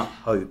given up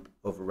hope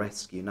of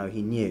rescue. No,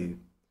 he knew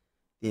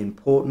the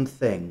important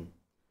thing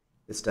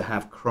is to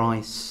have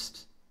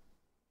Christ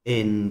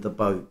in the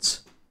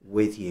boat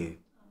with you.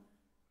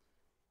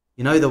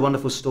 You know the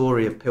wonderful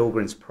story of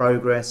Pilgrim's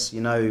Progress. You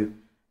know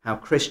how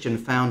Christian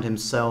found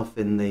himself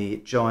in the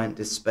giant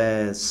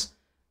despair's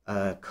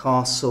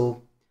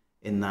castle,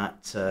 in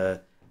that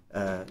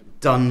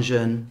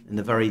dungeon, in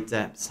the very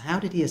depths. How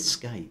did he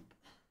escape?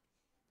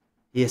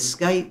 He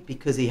escaped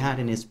because he had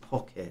in his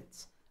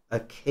pocket a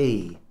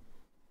key.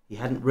 He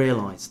hadn't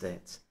realized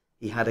it.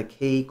 He had a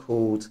key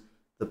called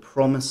the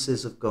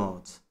promises of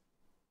God.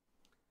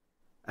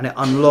 And it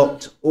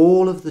unlocked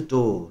all of the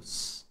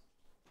doors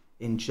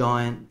in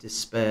giant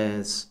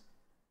despair's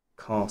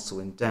castle,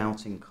 in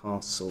doubting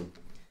castle.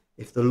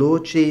 If the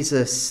Lord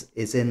Jesus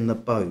is in the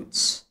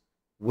boat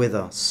with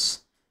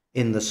us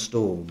in the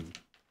storm,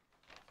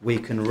 we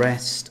can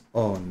rest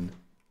on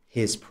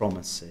his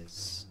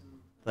promises.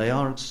 They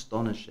are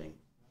astonishing.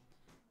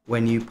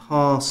 When you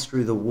pass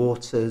through the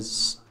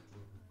waters,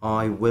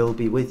 I will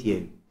be with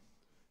you,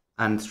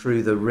 and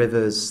through the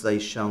rivers they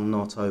shall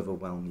not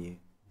overwhelm you.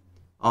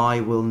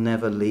 I will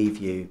never leave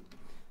you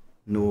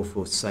nor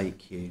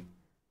forsake you.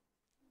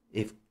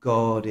 If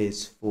God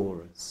is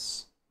for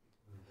us,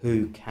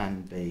 who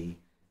can be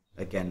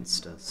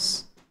against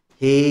us?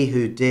 He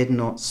who did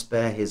not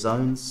spare his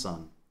own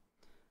son,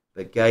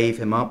 but gave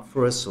him up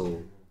for us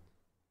all,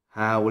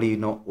 how will he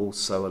not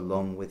also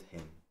along with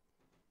him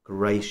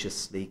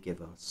graciously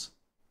give us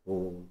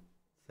all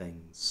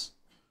things?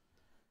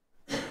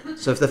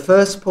 So if the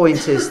first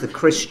point is the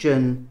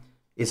Christian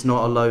is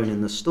not alone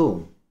in the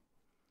storm,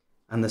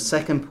 and the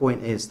second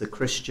point is the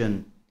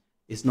Christian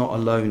is not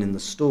alone in the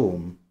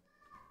storm,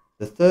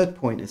 the third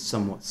point is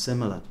somewhat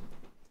similar.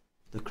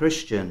 The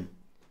Christian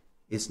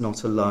is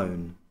not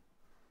alone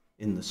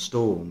in the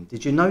storm.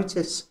 Did you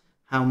notice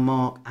how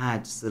Mark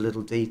adds the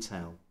little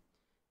detail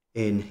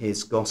in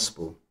his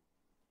gospel?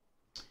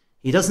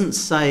 He doesn't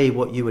say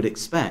what you would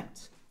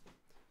expect,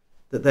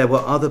 that there were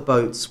other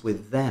boats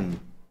with them.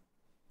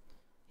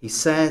 He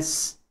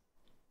says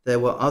there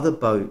were other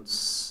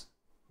boats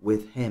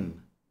with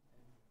him.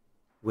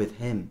 With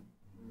him.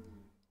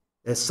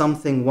 There's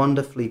something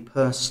wonderfully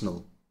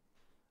personal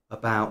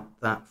about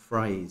that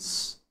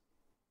phrase.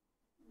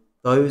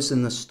 Those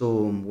in the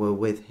storm were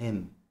with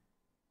him.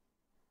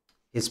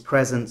 His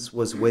presence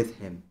was with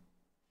him.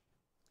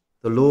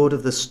 The Lord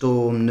of the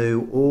storm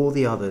knew all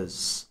the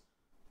others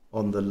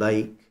on the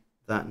lake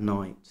that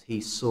night.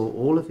 He saw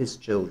all of his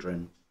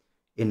children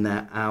in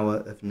their hour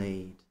of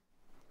need.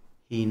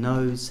 He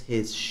knows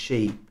his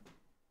sheep.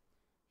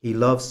 He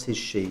loves his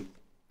sheep.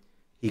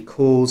 He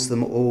calls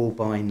them all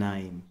by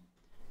name,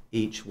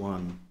 each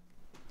one.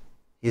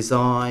 His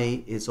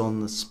eye is on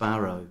the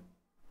sparrow,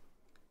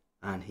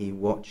 and he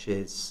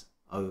watches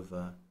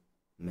over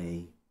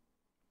me.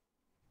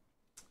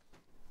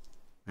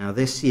 Now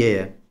this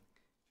year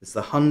is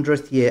the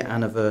 100th year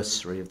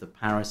anniversary of the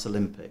Paris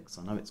Olympics.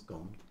 I know it's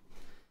gone.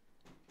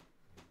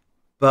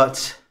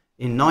 But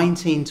in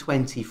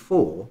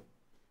 1924,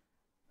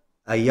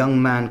 a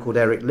young man called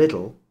Eric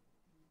Liddell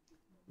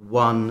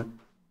won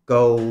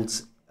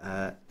gold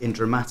in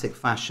dramatic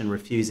fashion,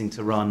 refusing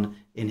to run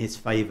in his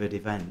favoured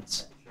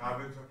event.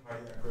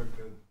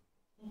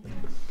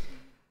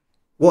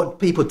 What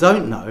people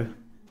don't know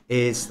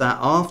is that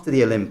after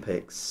the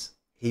Olympics,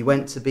 he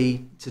went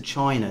to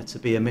China to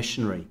be a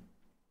missionary.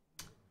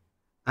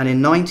 And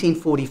in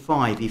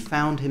 1945, he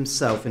found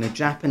himself in a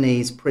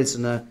Japanese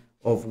prisoner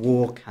of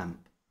war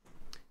camp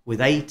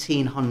with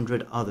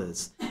 1,800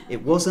 others.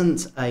 It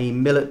wasn't a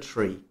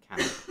military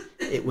camp,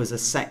 it was a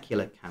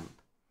secular camp.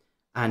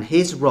 And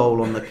his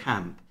role on the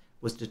camp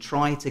was to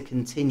try to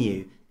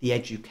continue the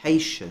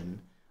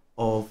education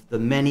of the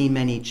many,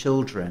 many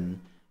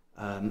children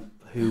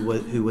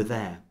who were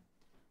there.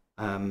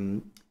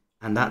 And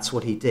that's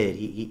what he did.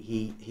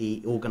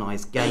 He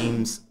organised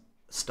games,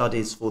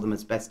 studies for them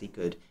as best he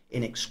could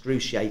in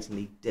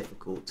excruciatingly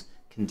difficult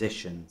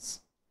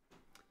conditions.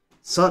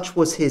 Such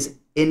was his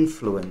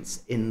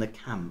influence in the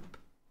camp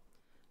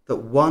that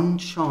one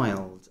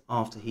child,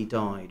 after he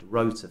died,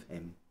 wrote of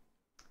him,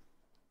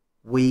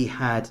 "We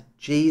had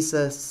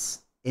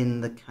Jesus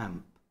in the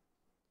camp,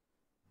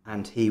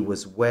 and he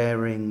was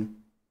wearing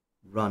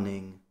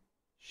running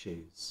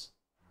shoes."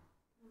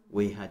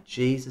 We had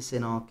Jesus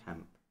in our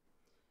camp.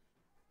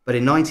 But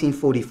in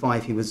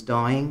 1945, he was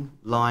dying,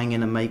 lying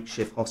in a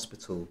makeshift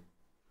hospital.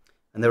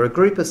 And there were a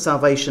group of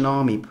Salvation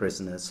Army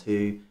prisoners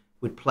who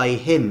would play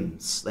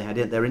hymns. They had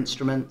their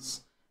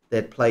instruments.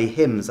 They'd play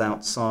hymns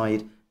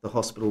outside the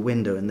hospital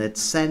window, and they'd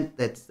send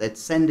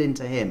in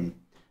to him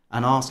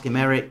and ask him,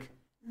 "Eric,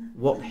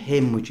 what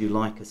hymn would you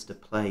like us to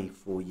play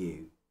for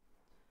you?"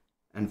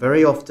 And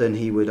very often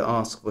he would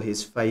ask for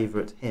his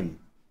favourite hymn,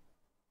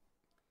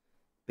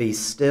 "Be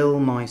still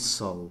my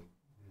soul."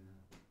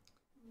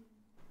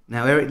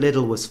 Now Eric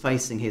Liddell was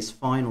facing his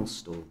final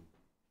storm.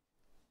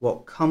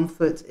 What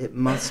comfort it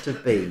must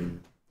have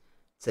been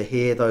to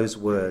hear those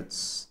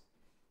words,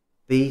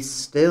 "Be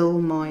still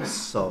my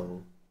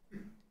soul,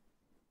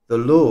 the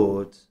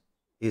Lord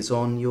is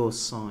on your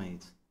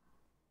side.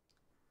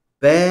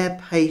 Bear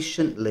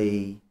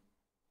patiently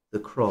the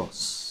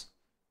cross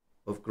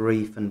of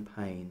grief and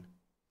pain.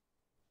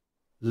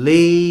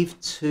 Leave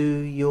to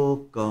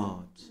your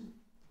God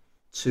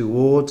to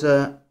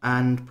order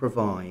and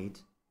provide.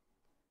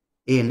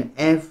 In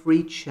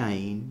every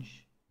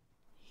change,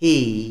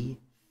 he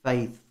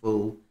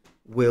faithful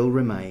will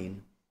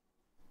remain.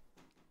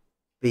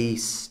 Be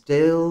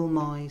still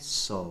my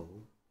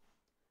soul,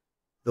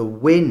 the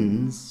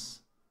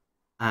winds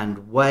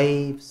and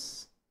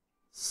waves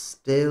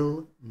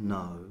still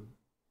know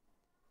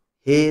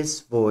his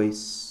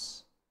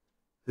voice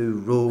who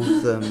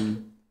ruled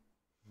them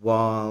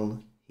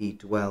while he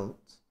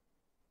dwelt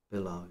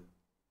below.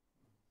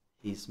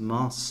 He's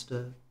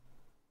master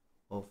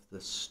of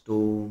the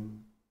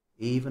storm,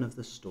 even of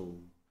the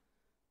storm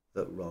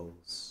that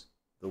rolls.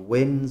 The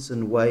winds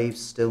and waves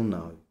still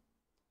know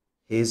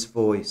his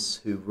voice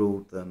who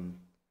ruled them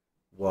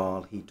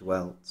while he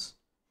dwelt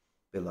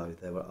below.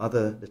 There were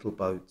other little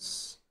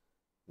boats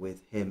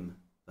with him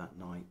that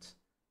night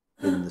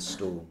in the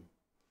storm.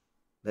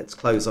 Let's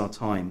close our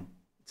time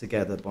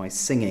together by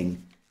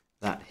singing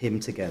that hymn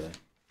together.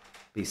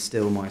 Be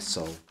still my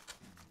soul,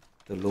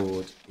 the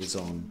Lord is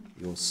on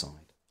your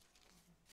side.